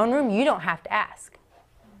the throne room, you don't have to ask.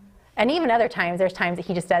 And even other times, there's times that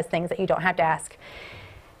he just does things that you don't have to ask.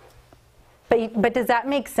 But does that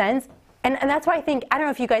make sense? And that's why I think, I don't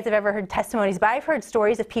know if you guys have ever heard testimonies, but I've heard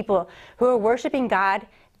stories of people who are worshiping God,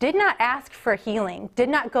 did not ask for healing, did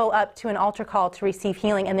not go up to an altar call to receive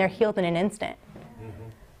healing, and they're healed in an instant.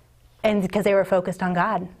 And because they were focused on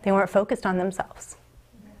God. They weren't focused on themselves.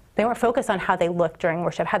 They weren't focused on how they looked during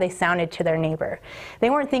worship, how they sounded to their neighbor. They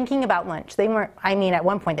weren't thinking about lunch. They weren't, I mean, at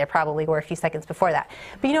one point they probably were a few seconds before that.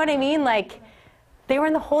 But you know what I mean? Like, they were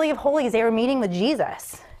in the Holy of Holies. They were meeting with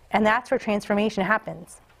Jesus. And that's where transformation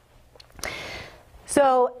happens.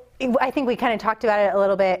 So I think we kind of talked about it a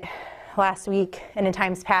little bit last week and in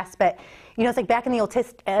times past, but you know, it's like back in the Old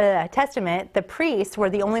Testament, the priests were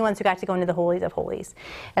the only ones who got to go into the Holies of Holies.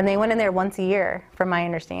 And they went in there once a year, from my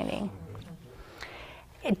understanding,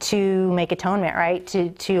 to make atonement, right?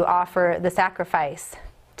 To offer the sacrifice.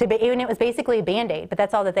 And it was basically a Band-Aid, but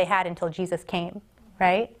that's all that they had until Jesus came,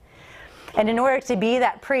 right? And in order to be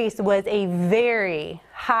that priest was a very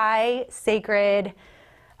high, sacred,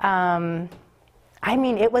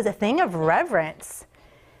 it was a thing of reverence.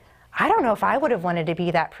 I don't know if I would have wanted to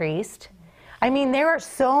be that priest. I mean, there are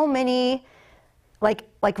so many like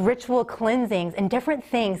ritual cleansings and different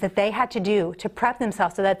things that they had to do to prep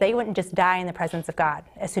themselves so that they wouldn't just die in the presence of God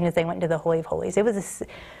as soon as they went into the Holy of Holies. It was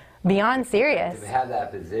beyond serious. To have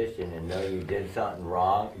that position and know you did something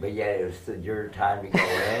wrong, but yet it was your time to go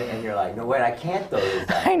in, and you're like, no, wait, I can't throw this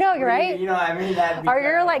out. I know, you're right? You know what I mean? Or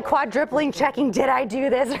you're like quadrupling, checking, did I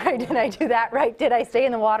do this right? Did I do that right? Did I stay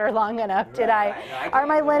in the water long enough? Are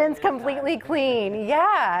my linens completely clean?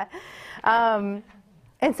 Yeah.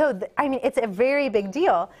 And so, it's a very big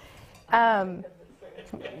deal.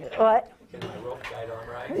 What?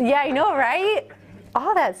 Yeah, I know, right?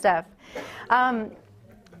 All that stuff.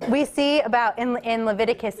 We see about in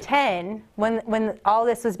Leviticus 10, when all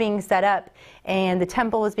this was being set up and the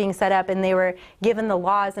temple was being set up and they were given the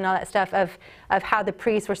laws and all that stuff of how the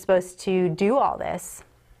priests were supposed to do all this.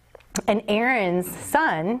 And Aaron's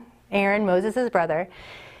son, Aaron, Moses' brother,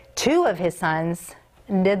 2 of his sons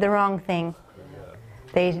did the wrong thing.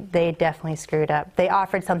 They definitely screwed up. They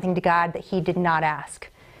offered something to God that he did not ask,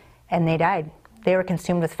 and they died. They were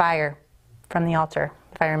consumed with fire from the altar,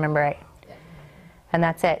 if I remember right. And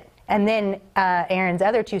that's it. And then Aaron's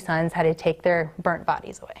other 2 sons had to take their burnt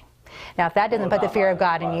bodies away. Now, if that doesn't put the fear of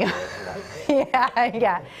God in you,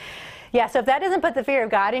 yeah. So if that doesn't put the fear of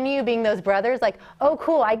God in you, being those brothers, like, oh,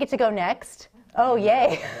 cool, I get to go next. Oh,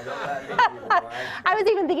 yay. I was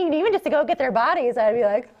even thinking even just to go get their bodies, I'd be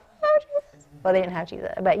like, oh, Jesus. Well, they didn't have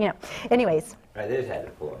Jesus, but anyways. Right, they just had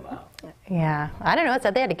to pull them out. Yeah, I don't know. It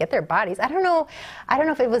said they had to get their bodies. I don't know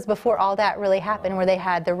if it was before all that really happened, where they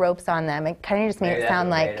had the ropes on them. It kind of just made it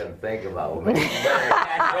sound like. Made them think about ropes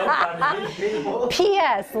on these people.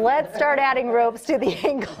 P.S. Let's start adding ropes to the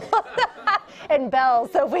ankle and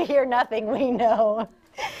bells, so if we hear nothing, we know.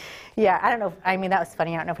 Yeah, I don't know. That was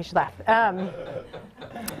funny. I don't know if we should laugh.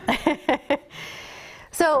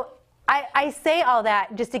 So. I say all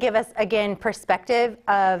that just to give us, again, perspective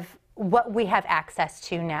of what we have access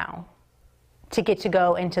to now to get to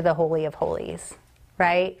go into the Holy of Holies,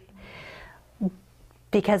 right?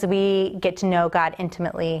 Because we get to know God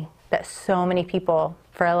intimately that so many people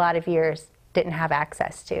for a lot of years didn't have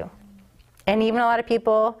access to. And even a lot of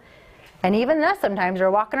people, and even us sometimes,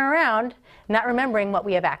 are walking around not remembering what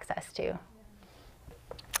we have access to.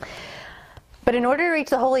 But in order to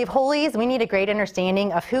reach the Holy of Holies, we need a great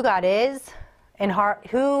understanding of who God is and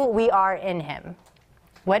who we are in him.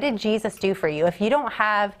 What did Jesus do for you? If you don't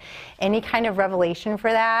have any kind of revelation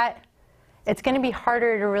for that, it's going to be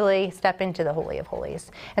harder to really step into the Holy of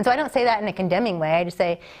Holies. And so I don't say that in a condemning way. I just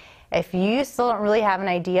say, if you still don't really have an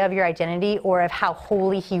idea of your identity or of how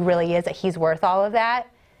holy he really is, that he's worth all of that,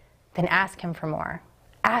 then ask him for more.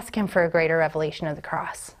 Ask him for a greater revelation of the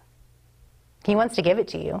cross. He wants to give it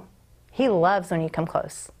to you. He loves when you come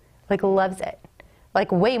close. Like, loves it.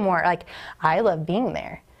 Like, way more. Like, I love being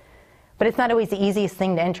there. But it's not always the easiest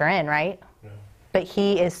thing to enter in, right? Yeah. But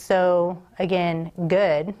he is so, again,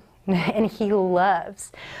 good. And he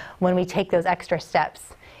loves when we take those extra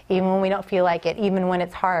steps, even when we don't feel like it, even when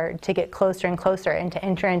it's hard, to get closer and closer and to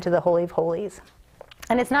enter into the Holy of Holies.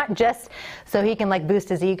 And it's not just so he can like boost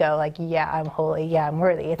his ego, like, yeah, I'm holy, yeah, I'm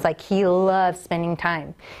worthy. It's like he loves spending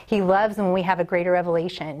time. He loves when we have a greater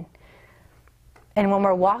revelation. And when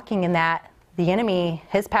we're walking in that, the enemy,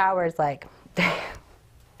 his power is like,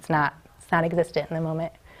 it's not existent in the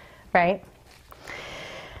moment, right?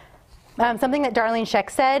 Something that Darlene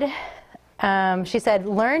Scheck said, she said,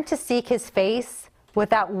 learn to seek his face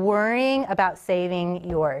without worrying about saving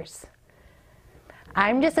yours.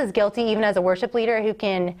 I'm just as guilty, even as a worship leader, who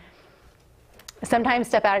can sometimes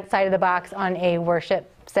step outside of the box on a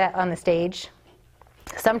worship set on the stage.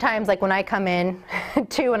 Sometimes, like when I come in,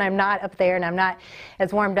 too, and I'm not up there and I'm not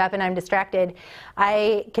as warmed up and I'm distracted,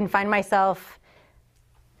 I can find myself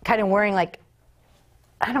kind of worrying, like,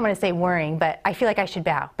 I don't want to say worrying, but I feel like I should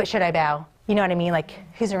bow. But should I bow? You know what I mean? Like,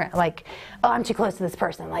 who's around? Like, oh, I'm too close to this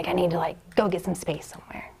person. Like, I need to, like, go get some space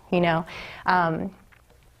somewhere, you know?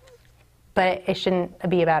 But it shouldn't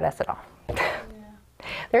be about us at all. Yeah.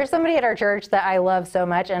 There's somebody at our church that I love so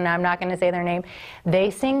much, and I'm not going to say their name.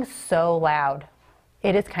 They sing so loud.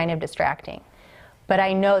 It is kind of distracting. But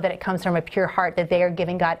I know that it comes from a pure heart, that they are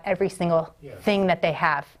giving God every single thing that they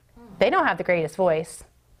have. They don't have the greatest voice,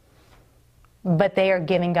 but they are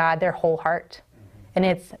giving God their whole heart. And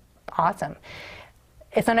it's awesome.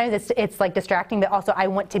 Sometimes it's like distracting, but also I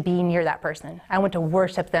want to be near that person. I want to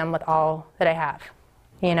worship them with all that I have,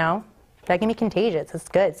 you know? That can be contagious. It's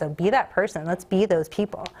good. So be that person. Let's be those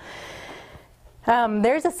people.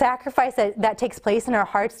 There's a sacrifice that takes place in our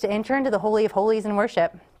hearts to enter into the Holy of Holies in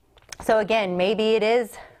worship. So again, maybe it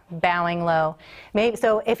is bowing low.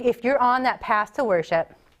 So if you're on that path to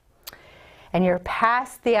worship and you're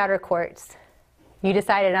past the outer courts, you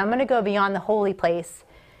decided, I'm going to go beyond the holy place,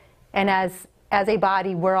 and as a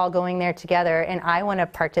body, we're all going there together, and I want to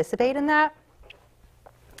participate in that,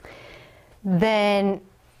 then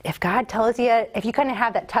if God tells you, if you kind of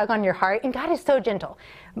have that tug on your heart, and God is so gentle.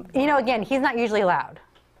 You know, again, he's not usually loud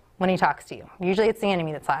when he talks to you. Usually it's the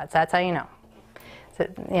enemy that's loud, so that's how you know. So,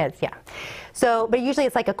 yeah. So, but usually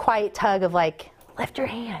it's like a quiet tug of like, lift your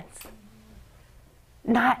hands.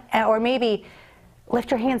 Or maybe lift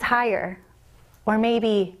your hands higher. Or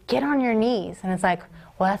maybe get on your knees. And it's like,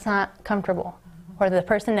 well, that's not comfortable. Or the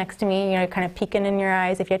person next to me, you know, kind of peeking in your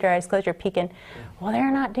eyes. If you have your eyes closed, you're peeking. Well,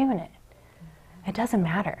 they're not doing it. It doesn't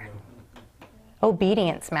matter.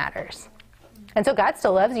 Obedience matters. And so God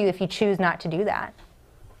still loves you if you choose not to do that.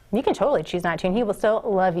 You can totally choose not to, and he will still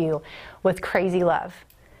love you with crazy love.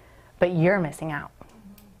 But you're missing out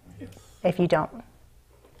if you don't.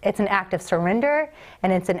 It's an act of surrender,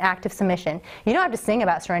 and it's an act of submission. You don't have to sing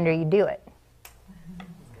about surrender, you do it.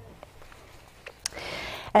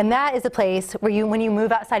 And that is a place where when you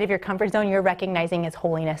move outside of your comfort zone, you're recognizing his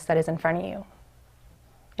holiness that is in front of you.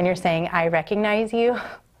 And you're saying, I recognize you.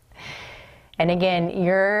 And again,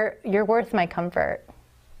 you're worth my comfort.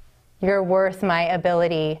 You're worth my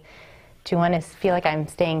ability to want to feel like I'm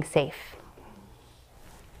staying safe.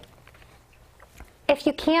 If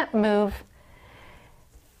you can't move,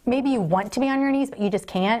 maybe you want to be on your knees, but you just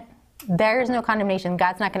can't, there's no condemnation.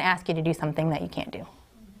 God's not going to ask you to do something that you can't do.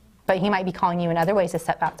 But he might be calling you in other ways to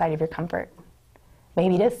step outside of your comfort.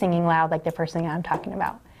 Maybe it is singing loud like the person I'm talking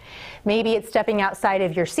about. Maybe it's stepping outside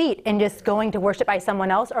of your seat and just going to worship by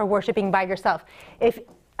someone else or worshiping by yourself.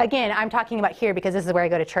 Again, I'm talking about here because this is where I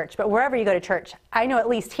go to church, but wherever you go to church, I know at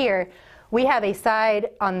least here, we have a side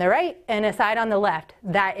on the right and a side on the left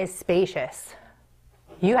that is spacious.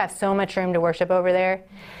 You have so much room to worship over there.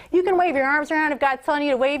 You can wave your arms around if God's telling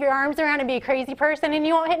you to wave your arms around and be a crazy person, and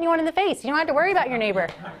you won't hit anyone in the face. You don't have to worry about your neighbor.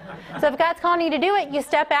 So if God's calling you to do it, you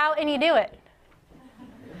step out and you do it.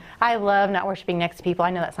 I love not worshiping next to people.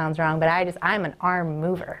 I know that sounds wrong, but I'm an arm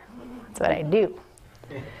mover. That's what I do.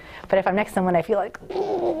 But if I'm next to someone, I feel like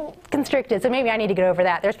constricted. So maybe I need to get over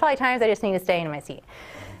that. There's probably times I just need to stay in my seat.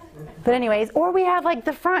 But anyways, or we have like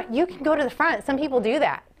the front. You can go to the front. Some people do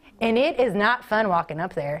that. And it is not fun walking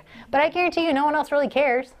up there. But I guarantee you, no one else really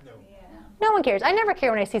cares. No one cares. I never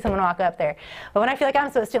care when I see someone walk up there. But when I feel like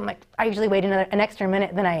I'm supposed to, I'm like, I usually wait an extra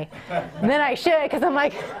minute than I should, because I'm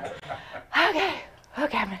like, okay,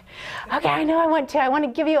 okay, okay, I know I want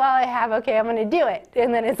to give you all I have. Okay, I'm going to do it.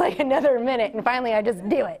 And then it's like another minute, and finally I just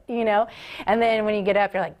do it, And then when you get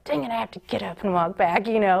up, you're like, dang it, I have to get up and walk back,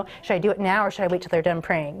 Should I do it now, or should I wait till they're done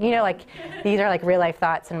praying? These are like real life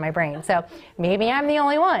thoughts in my brain. So maybe I'm the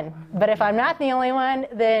only one. But if I'm not the only one,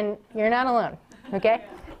 then you're not alone, okay?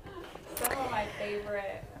 Some of my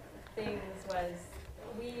favorite things was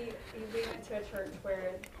we went to a church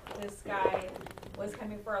where this guy was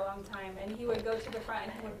coming for a long time, and he would go to the front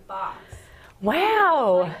and he would box.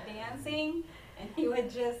 Wow. Like dancing, and he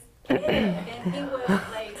would just get it, and he was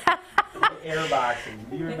like airboxing.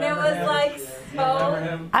 Do you and remember it was him? like Do you so. remember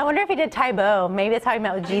him? I wonder if he did Tai Bo. Maybe that's how he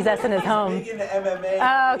met with Jesus in his home. Big into MMA.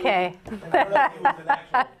 Oh, okay. And I don't know if he was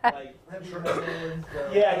an actual,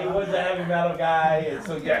 yeah, he was a heavy metal guy, and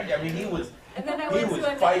so yeah, I mean he was. And then I He went was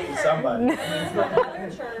to fighting somebody.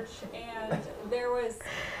 another church, and there was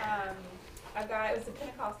a guy. It was a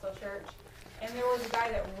Pentecostal church, and there was a guy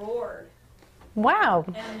that roared. Wow.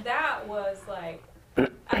 And that was like,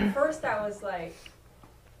 at first I was like,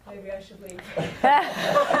 maybe I should leave.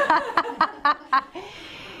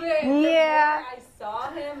 But Yeah. I saw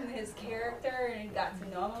him and his character, and got to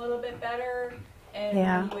know him a little bit better. And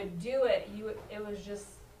Yeah. when he would do it, it was just,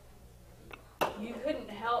 you couldn't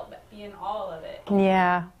help but be in awe of it.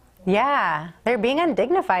 Yeah. Yeah. They're being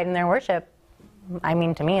undignified in their worship. I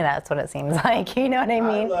mean, to me, that's what it seems like. You know what I I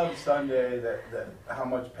mean? love Sunday that how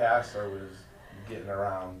much pastor was getting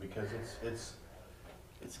around, because it's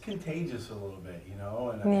contagious a little bit, and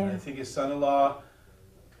I think his son-in-law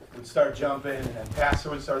would start jumping, and pastor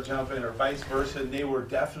would start jumping, or vice versa, and they were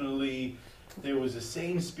definitely, there was the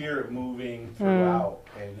same spirit moving throughout,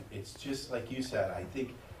 and it's just like you said, I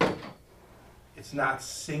think it's not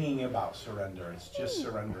singing about surrender, it's just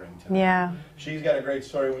surrendering to him. Yeah. She's got a great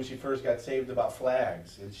story when she first got saved about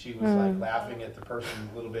flags, and she was like laughing at the person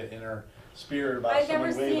a little bit in her spirit about I've someone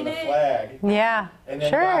never waving seen a it. flag. Yeah. And then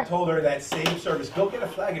Sure. God told her that same service, go get a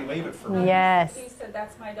flag and wave it for me. Yes. He said,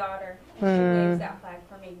 that's my daughter, and she waves that flag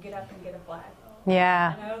for me. Get up and get a flag.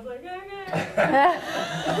 Yeah. And I was like, okay.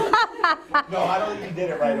 No, I don't think you did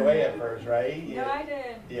it right away at first, right? No, I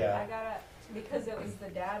did. Yeah. I got it because it was the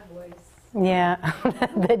dad voice. Yeah.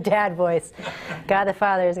 The dad voice. God the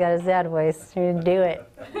Father's got his dad voice. You do it.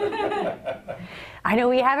 I know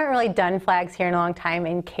we haven't really done flags here in a long time,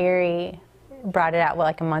 and Carrie brought it out,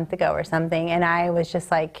 like a month ago or something, and I was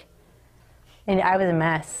just like, and I was a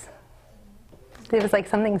mess. It was like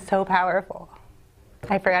something so powerful.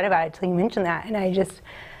 I forgot about it till you mentioned that, and I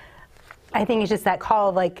think it's just that call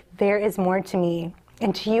of like, there is more to me,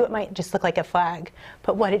 and to you it might just look like a flag,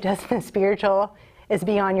 but what it does in the spiritual is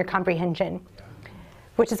beyond your comprehension,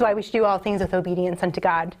 which is why we should do all things with obedience unto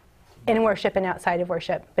God, in worship and outside of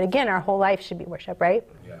worship. But again, our whole life should be worship, right?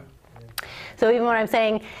 Yeah. So even when I'm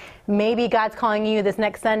saying, maybe God's calling you this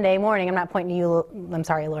next Sunday morning, I'm not pointing to you, I'm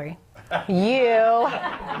sorry, Lori, you,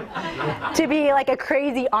 to be like a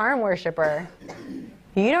crazy arm worshiper.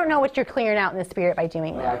 You don't know what you're clearing out in the spirit by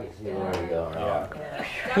doing I that. can see where you're going wrong.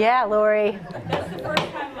 Yeah, Lori. That's the first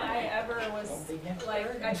time I ever was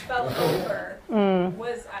like, I fell over.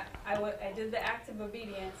 Was I did the act of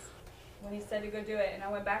obedience when he said to go do it, and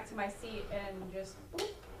I went back to my seat and just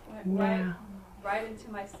went right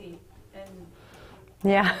into my seat. And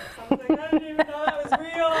Yeah. I was like, I didn't even know that was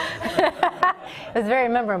real. It was very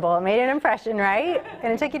memorable. It made an impression, right?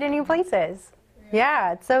 And it took you to new places.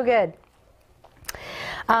 Yeah, it's so good.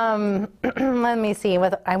 Let me see. We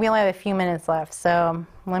only have a few minutes left, so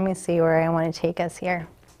let me see where I want to take us here.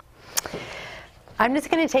 I'm just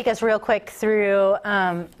going to take us real quick through.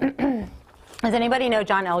 Does anybody know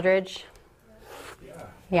John Eldridge?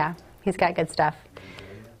 Yeah, he's got good stuff.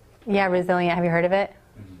 Yeah, Resilient. Have you heard of it?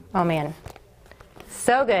 Oh man,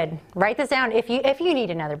 so good. Write this down if you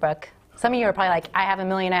need another book. Some of you are probably like, I have a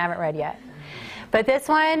million I haven't read yet. But this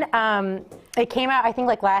one, it came out I think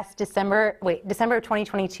like last December. Wait, December of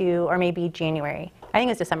 2022 or maybe January. I think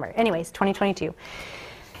it was December. Anyways, 2022.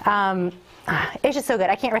 It's just so good.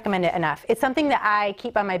 I can't recommend it enough. It's something that I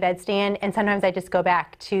keep on my bedstand, and sometimes I just go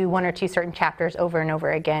back to one or two certain chapters over and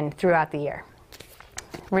over again throughout the year.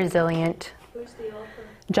 Resilient. Who's the author?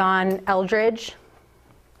 John Eldridge.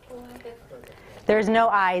 There's no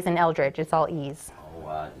I's in Eldridge. It's all E's. Oh,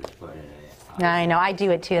 I just put it in. I know. I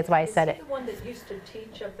do it too. That's why I said Is it. he the one that used to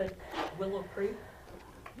teach up at Willow Creek?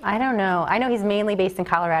 I don't know. I know he's mainly based in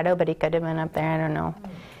Colorado, but he could have been up there. I don't know.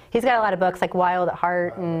 He's got a lot of books like Wild at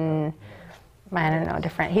Heart and I don't know,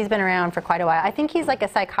 different. He's been around for quite a while. I think he's like a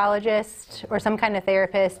psychologist or some kind of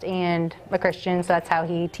therapist and a Christian, so that's how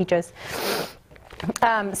he teaches.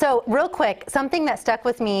 So real quick, something that stuck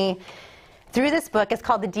with me through this book is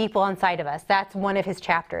called The Deep Well Inside of Us. That's one of his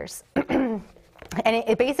chapters. And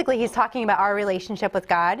it basically, he's talking about our relationship with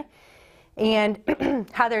God and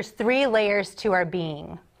how there's 3 layers to our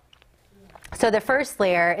being. So the first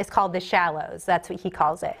layer is called the shallows. That's what he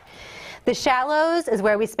calls it. The shallows is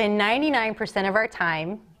where we spend 99% of our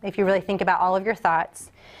time, if you really think about all of your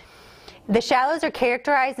thoughts. The shallows are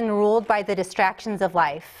characterized and ruled by the distractions of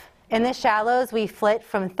life. In the shallows, we flit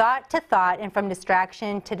from thought to thought and from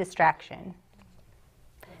distraction to distraction.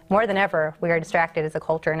 More than ever, we are distracted as a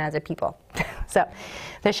culture and as a people. So,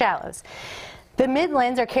 the shallows. The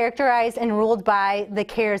midlands are characterized and ruled by the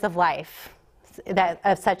cares of life,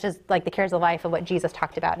 such as like the cares of life of what Jesus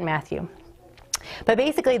talked about in Matthew. But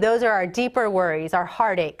basically, those are our deeper worries, our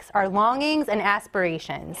heartaches, our longings and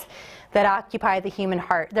aspirations that occupy the human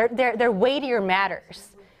heart. They're weightier matters.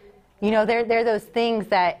 You know, they're those things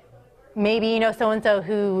that maybe, you know, so-and-so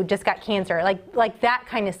who just got cancer, like that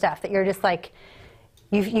kind of stuff that you're just like,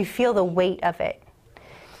 you feel the weight of it.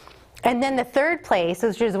 And then the third place,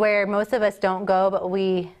 which is where most of us don't go, but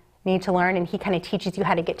we need to learn, and he kind of teaches you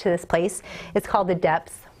how to get to this place. It's called the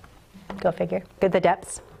depths. Go figure. The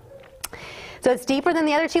depths. So it's deeper than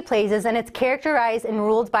the other 2 places, and it's characterized and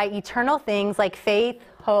ruled by eternal things like faith,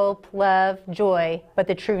 hope, love, joy, but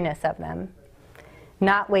the trueness of them,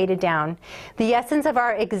 not weighted down. The essence of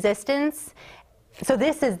our existence. So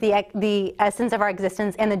this is the essence of our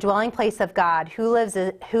existence and the dwelling place of God, who lives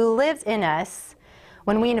in us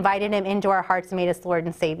when we invited him into our hearts and made us Lord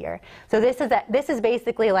and Savior. So this is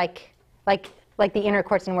basically like the inner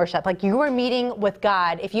courts in worship. Like you are meeting with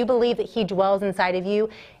God. If you believe that he dwells inside of you,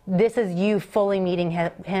 this is you fully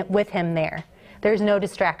meeting with him there. There's no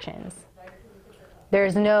distractions.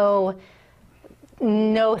 There's no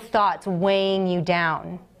thoughts weighing you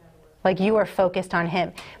down. Like you are focused on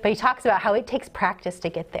him. But he talks about how it takes practice to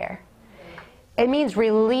get there. It means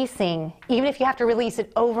releasing, even if you have to release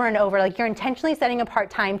it over and over, like you're intentionally setting apart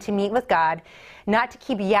time to meet with God, not to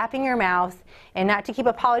keep yapping your mouth, and not to keep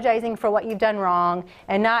apologizing for what you've done wrong,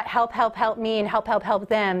 and not help me and help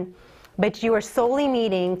them, but you are solely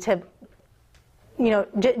meeting to, you know,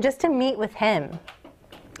 just to meet with him.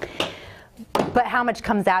 But how much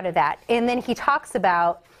comes out of that? And then he talks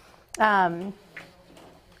about,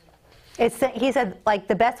 he said, like,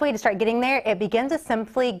 the best way to start getting there, it begins with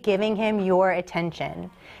simply giving him your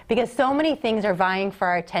attention. Because so many things are vying for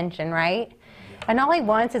our attention, right? And all he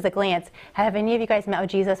wants is a glance. Have any of you guys met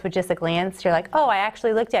with Jesus with just a glance? You're like, oh, I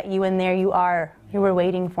actually looked at you, and there you are. You were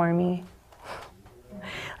waiting for me.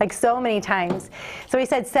 Like so many times. So he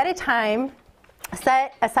said, set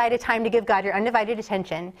aside a time to give God your undivided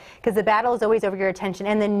attention, because the battle is always over your attention.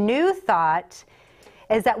 And the new thought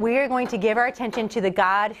is that we are going to give our attention to the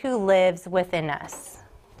God who lives within us.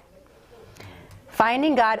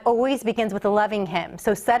 Finding God always begins with loving him.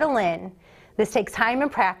 So settle in. This takes time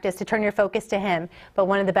and practice to turn your focus to him. But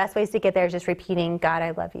one of the best ways to get there is just repeating, God,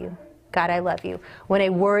 I love you. God, I love you. When a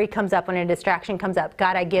worry comes up, when a distraction comes up,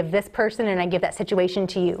 God, I give this person and I give that situation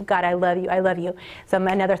to you. God, I love you. I love you. So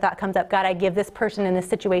another thought comes up. God, I give this person and this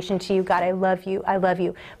situation to you. God, I love you. I love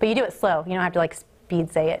you. But you do it slow. You don't have to like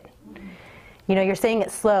speed say it. You know, you're saying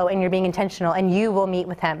it slow and you're being intentional, and you will meet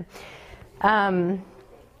with him. And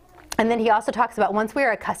then he also talks about once we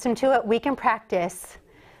are accustomed to it, we can practice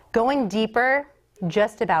going deeper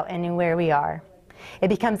just about anywhere we are. It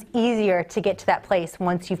becomes easier to get to that place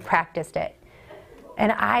once you've practiced it.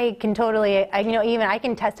 And I can totally, even I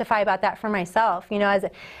can testify about that for myself. You know,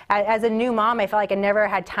 as a new mom, I felt like I never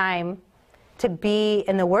had time to be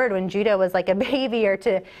in the Word when Judah was like a baby, or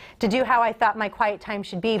to do how I thought my quiet time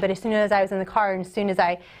should be. But as soon as I was in the car, and as soon as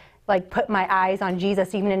I like put my eyes on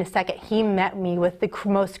Jesus, even in a second, he met me with the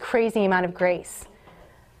most crazy amount of grace.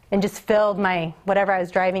 And just filled my, whatever I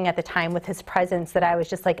was driving at the time, with his presence, that I was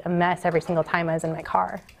just like a mess every single time I was in my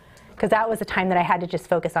car. Because that was the time that I had to just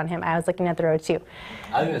focus on him. I was looking at the road too.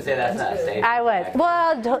 I was going to say that's not safe. I was.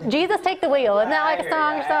 Well, Jesus take the wheel. Isn't that like a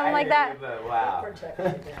song or something like that? Wow.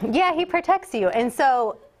 Yeah, he protects you. And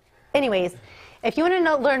so, anyways, if you want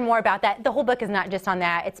to learn more about that, the whole book is not just on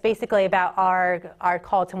that. It's basically about our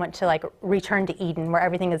call to want to like return to Eden, where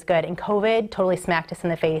everything is good. And COVID totally smacked us in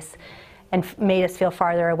the face and made us feel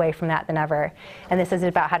farther away from that than ever. And this is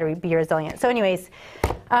about how to be resilient. So anyways,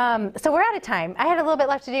 so we're out of time. I had a little bit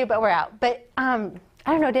left to do, but we're out. But I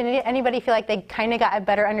don't know, did anybody feel like they kind of got a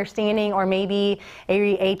better understanding, or maybe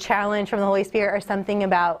a challenge from the Holy Spirit or something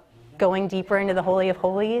about going deeper into the Holy of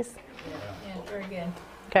Holies? Yeah, very good.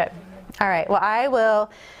 Good. All right, well, I will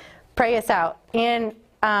pray us out. And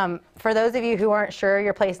for those of you who aren't sure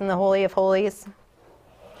your place in the Holy of Holies,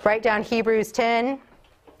 write down Hebrews 10,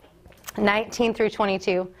 19 through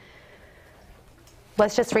 22.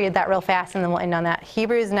 Let's just read that real fast and then we'll end on that.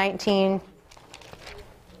 Hebrews 19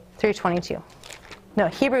 through 22. No,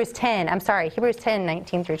 Hebrews 10. I'm sorry, Hebrews 10,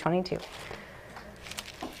 19 through 22.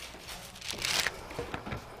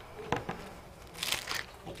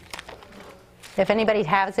 If anybody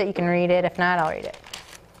has it, you can read it. If not, I'll read it.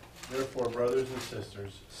 Therefore, brothers and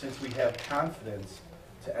sisters, since we have confidence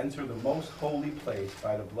to enter the most holy place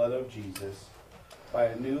by the blood of Jesus, by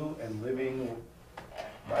a new and living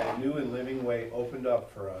way opened up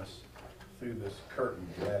for us through this curtain,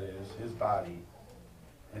 that is, his body.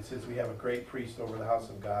 And since we have a great priest over the house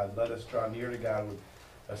of God, let us draw near to God with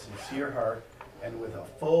a sincere heart and with a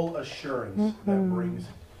full assurance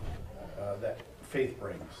that faith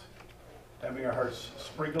brings. Having our hearts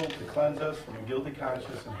sprinkled to cleanse us from a guilty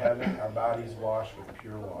conscience and having our bodies washed with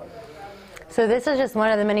pure water. So this is just one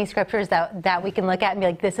of the many scriptures that we can look at and be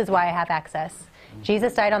like, this is why I have access.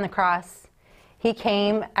 Jesus died on the cross. He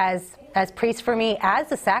came as priest for me,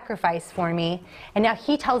 as a sacrifice for me. And now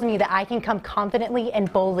he tells me that I can come confidently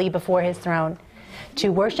and boldly before his throne to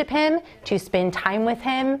worship him, to spend time with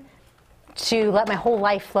him, to let my whole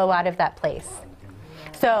life flow out of that place.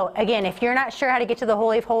 So again, if you're not sure how to get to the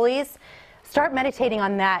Holy of Holies, start meditating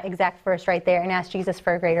on that exact verse right there and ask Jesus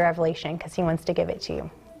for a greater revelation because he wants to give it to you. All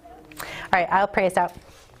right, I'll pray us out.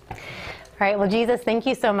 All right, well, Jesus, thank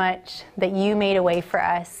you so much that you made a way for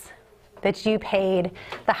us, that you paid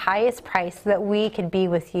the highest price so that we could be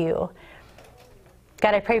with you.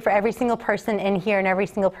 God, I pray for every single person in here and every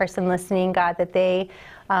single person listening, God, that they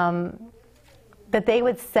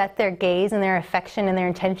would set their gaze and their affection and their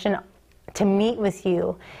intention to meet with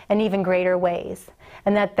you in even greater ways.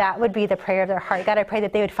 And that would be the prayer of their heart. God, I pray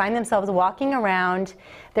that they would find themselves walking around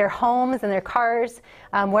their homes and their cars,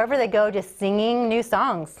 wherever they go, just singing new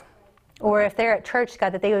songs. Or if they're at church,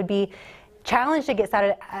 God, that they would be challenged to get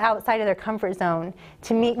outside of their comfort zone,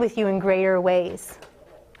 to meet with you in greater ways.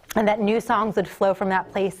 And that new songs would flow from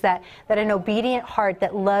that place, that an obedient heart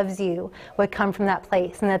that loves you would come from that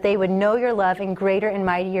place, and that they would know your love in greater and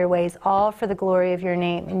mightier ways, all for the glory of your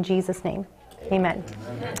name. In Jesus' name, amen.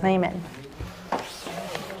 Amen.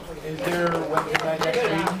 Is there Wednesday night next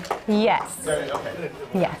week? Yes. Okay.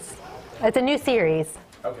 Yes. It's a new series.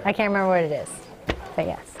 Okay. I can't remember what it is, but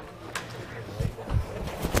yes.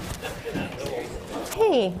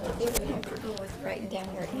 Hey. Writing down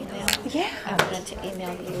your email. Yeah. I wanted to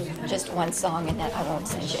email you just one song and then I won't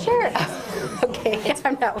send you. Sure. Okay.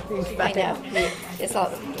 I'm not worried about I know. It's all,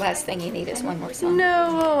 the last thing you need is one more song.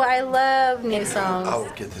 No, I love new songs. I'll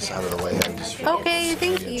get this out of the way. I just Okay,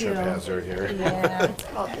 thank you. trip hazard here. Yeah.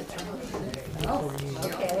 All good. Oh,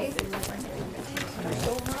 okay.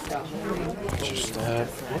 Just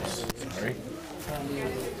whoops, sorry.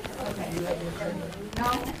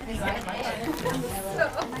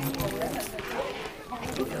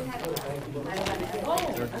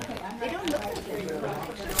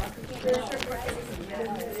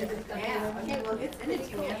 Okay, well, it's in it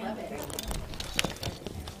to me. I love it.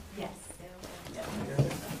 Yes.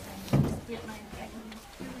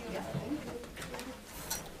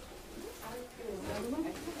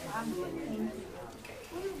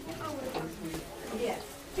 Yes.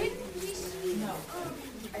 No.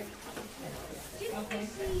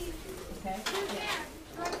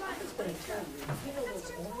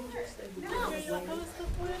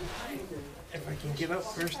 If I can get up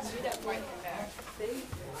first.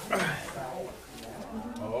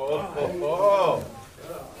 Oh.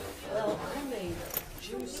 Well, I made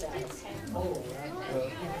juice out of oil and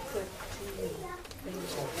put 2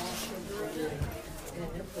 things of raw sugar in it, and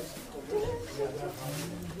it was delicious.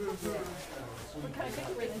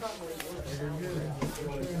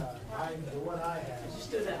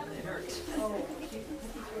 Just do that when it hurts. Oh,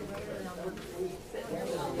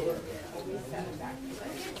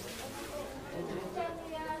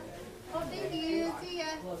 thank you. See ya.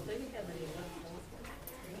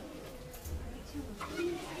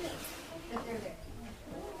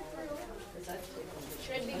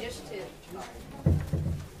 Should be just 2.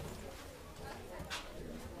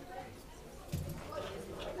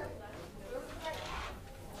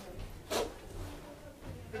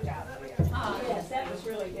 Good job. Yes, that was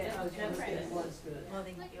really good. That was good. Well,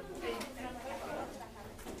 thank you.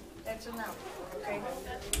 That's enough. Okay.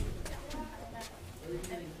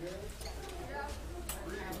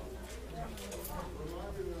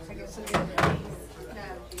 I guess we'll get the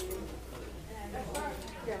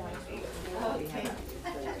okay.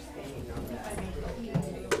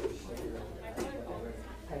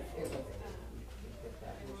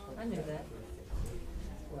 I knew that.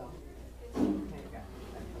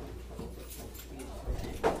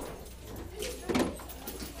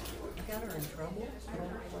 I got her in trouble.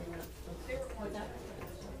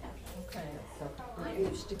 Okay. I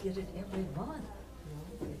used to get it every month.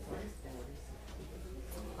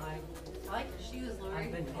 like your shoes, Lori.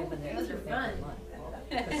 I've been giving it Those are every fun. month.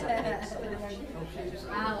 Because I make so much. Okay.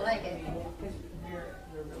 I like it. You're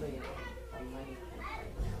really a money.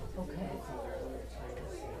 Okay.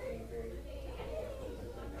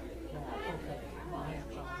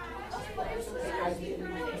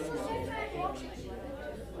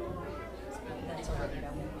 That's all right.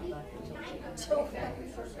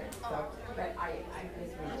 But I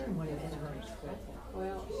didn't want to get her in trouble.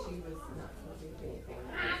 well, she was not supposed to do anything.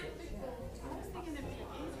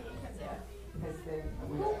 Because then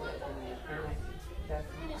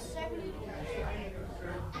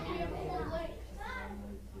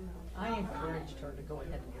I encouraged her to go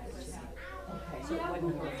ahead and give it to me. Okay. So it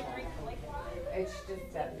wasn't her fault. It's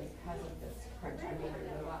just that because of this crunch, I mean,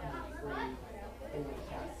 there's a lot more free in the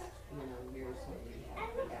past, years when we had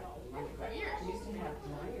the money. But we used to have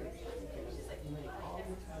minors give us money all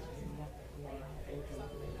the time. We had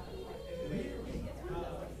income.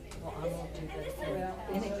 Well, I won't do that again.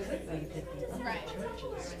 And it could be that the other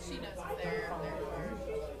churches. She knows they're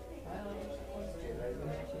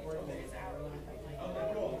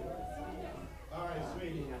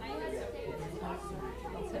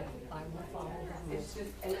It's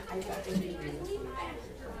just, and I got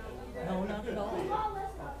No, not at all.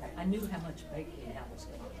 I knew how much baking I was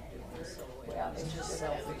going to do, so it's just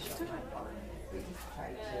selfish on my part. We just try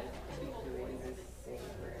to be doing the same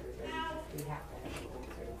for everybody. We have to have a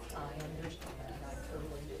I understand, I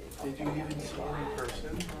totally do. Did you even see it in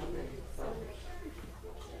person?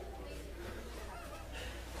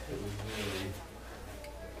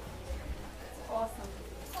 Awesome.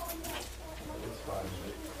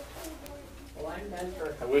 Well, I'm done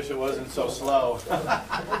for. I wish it wasn't so slow. Well,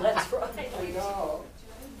 that's right. I know.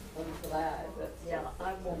 I'm glad that. Yeah,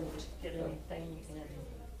 I won't get anything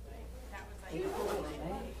in April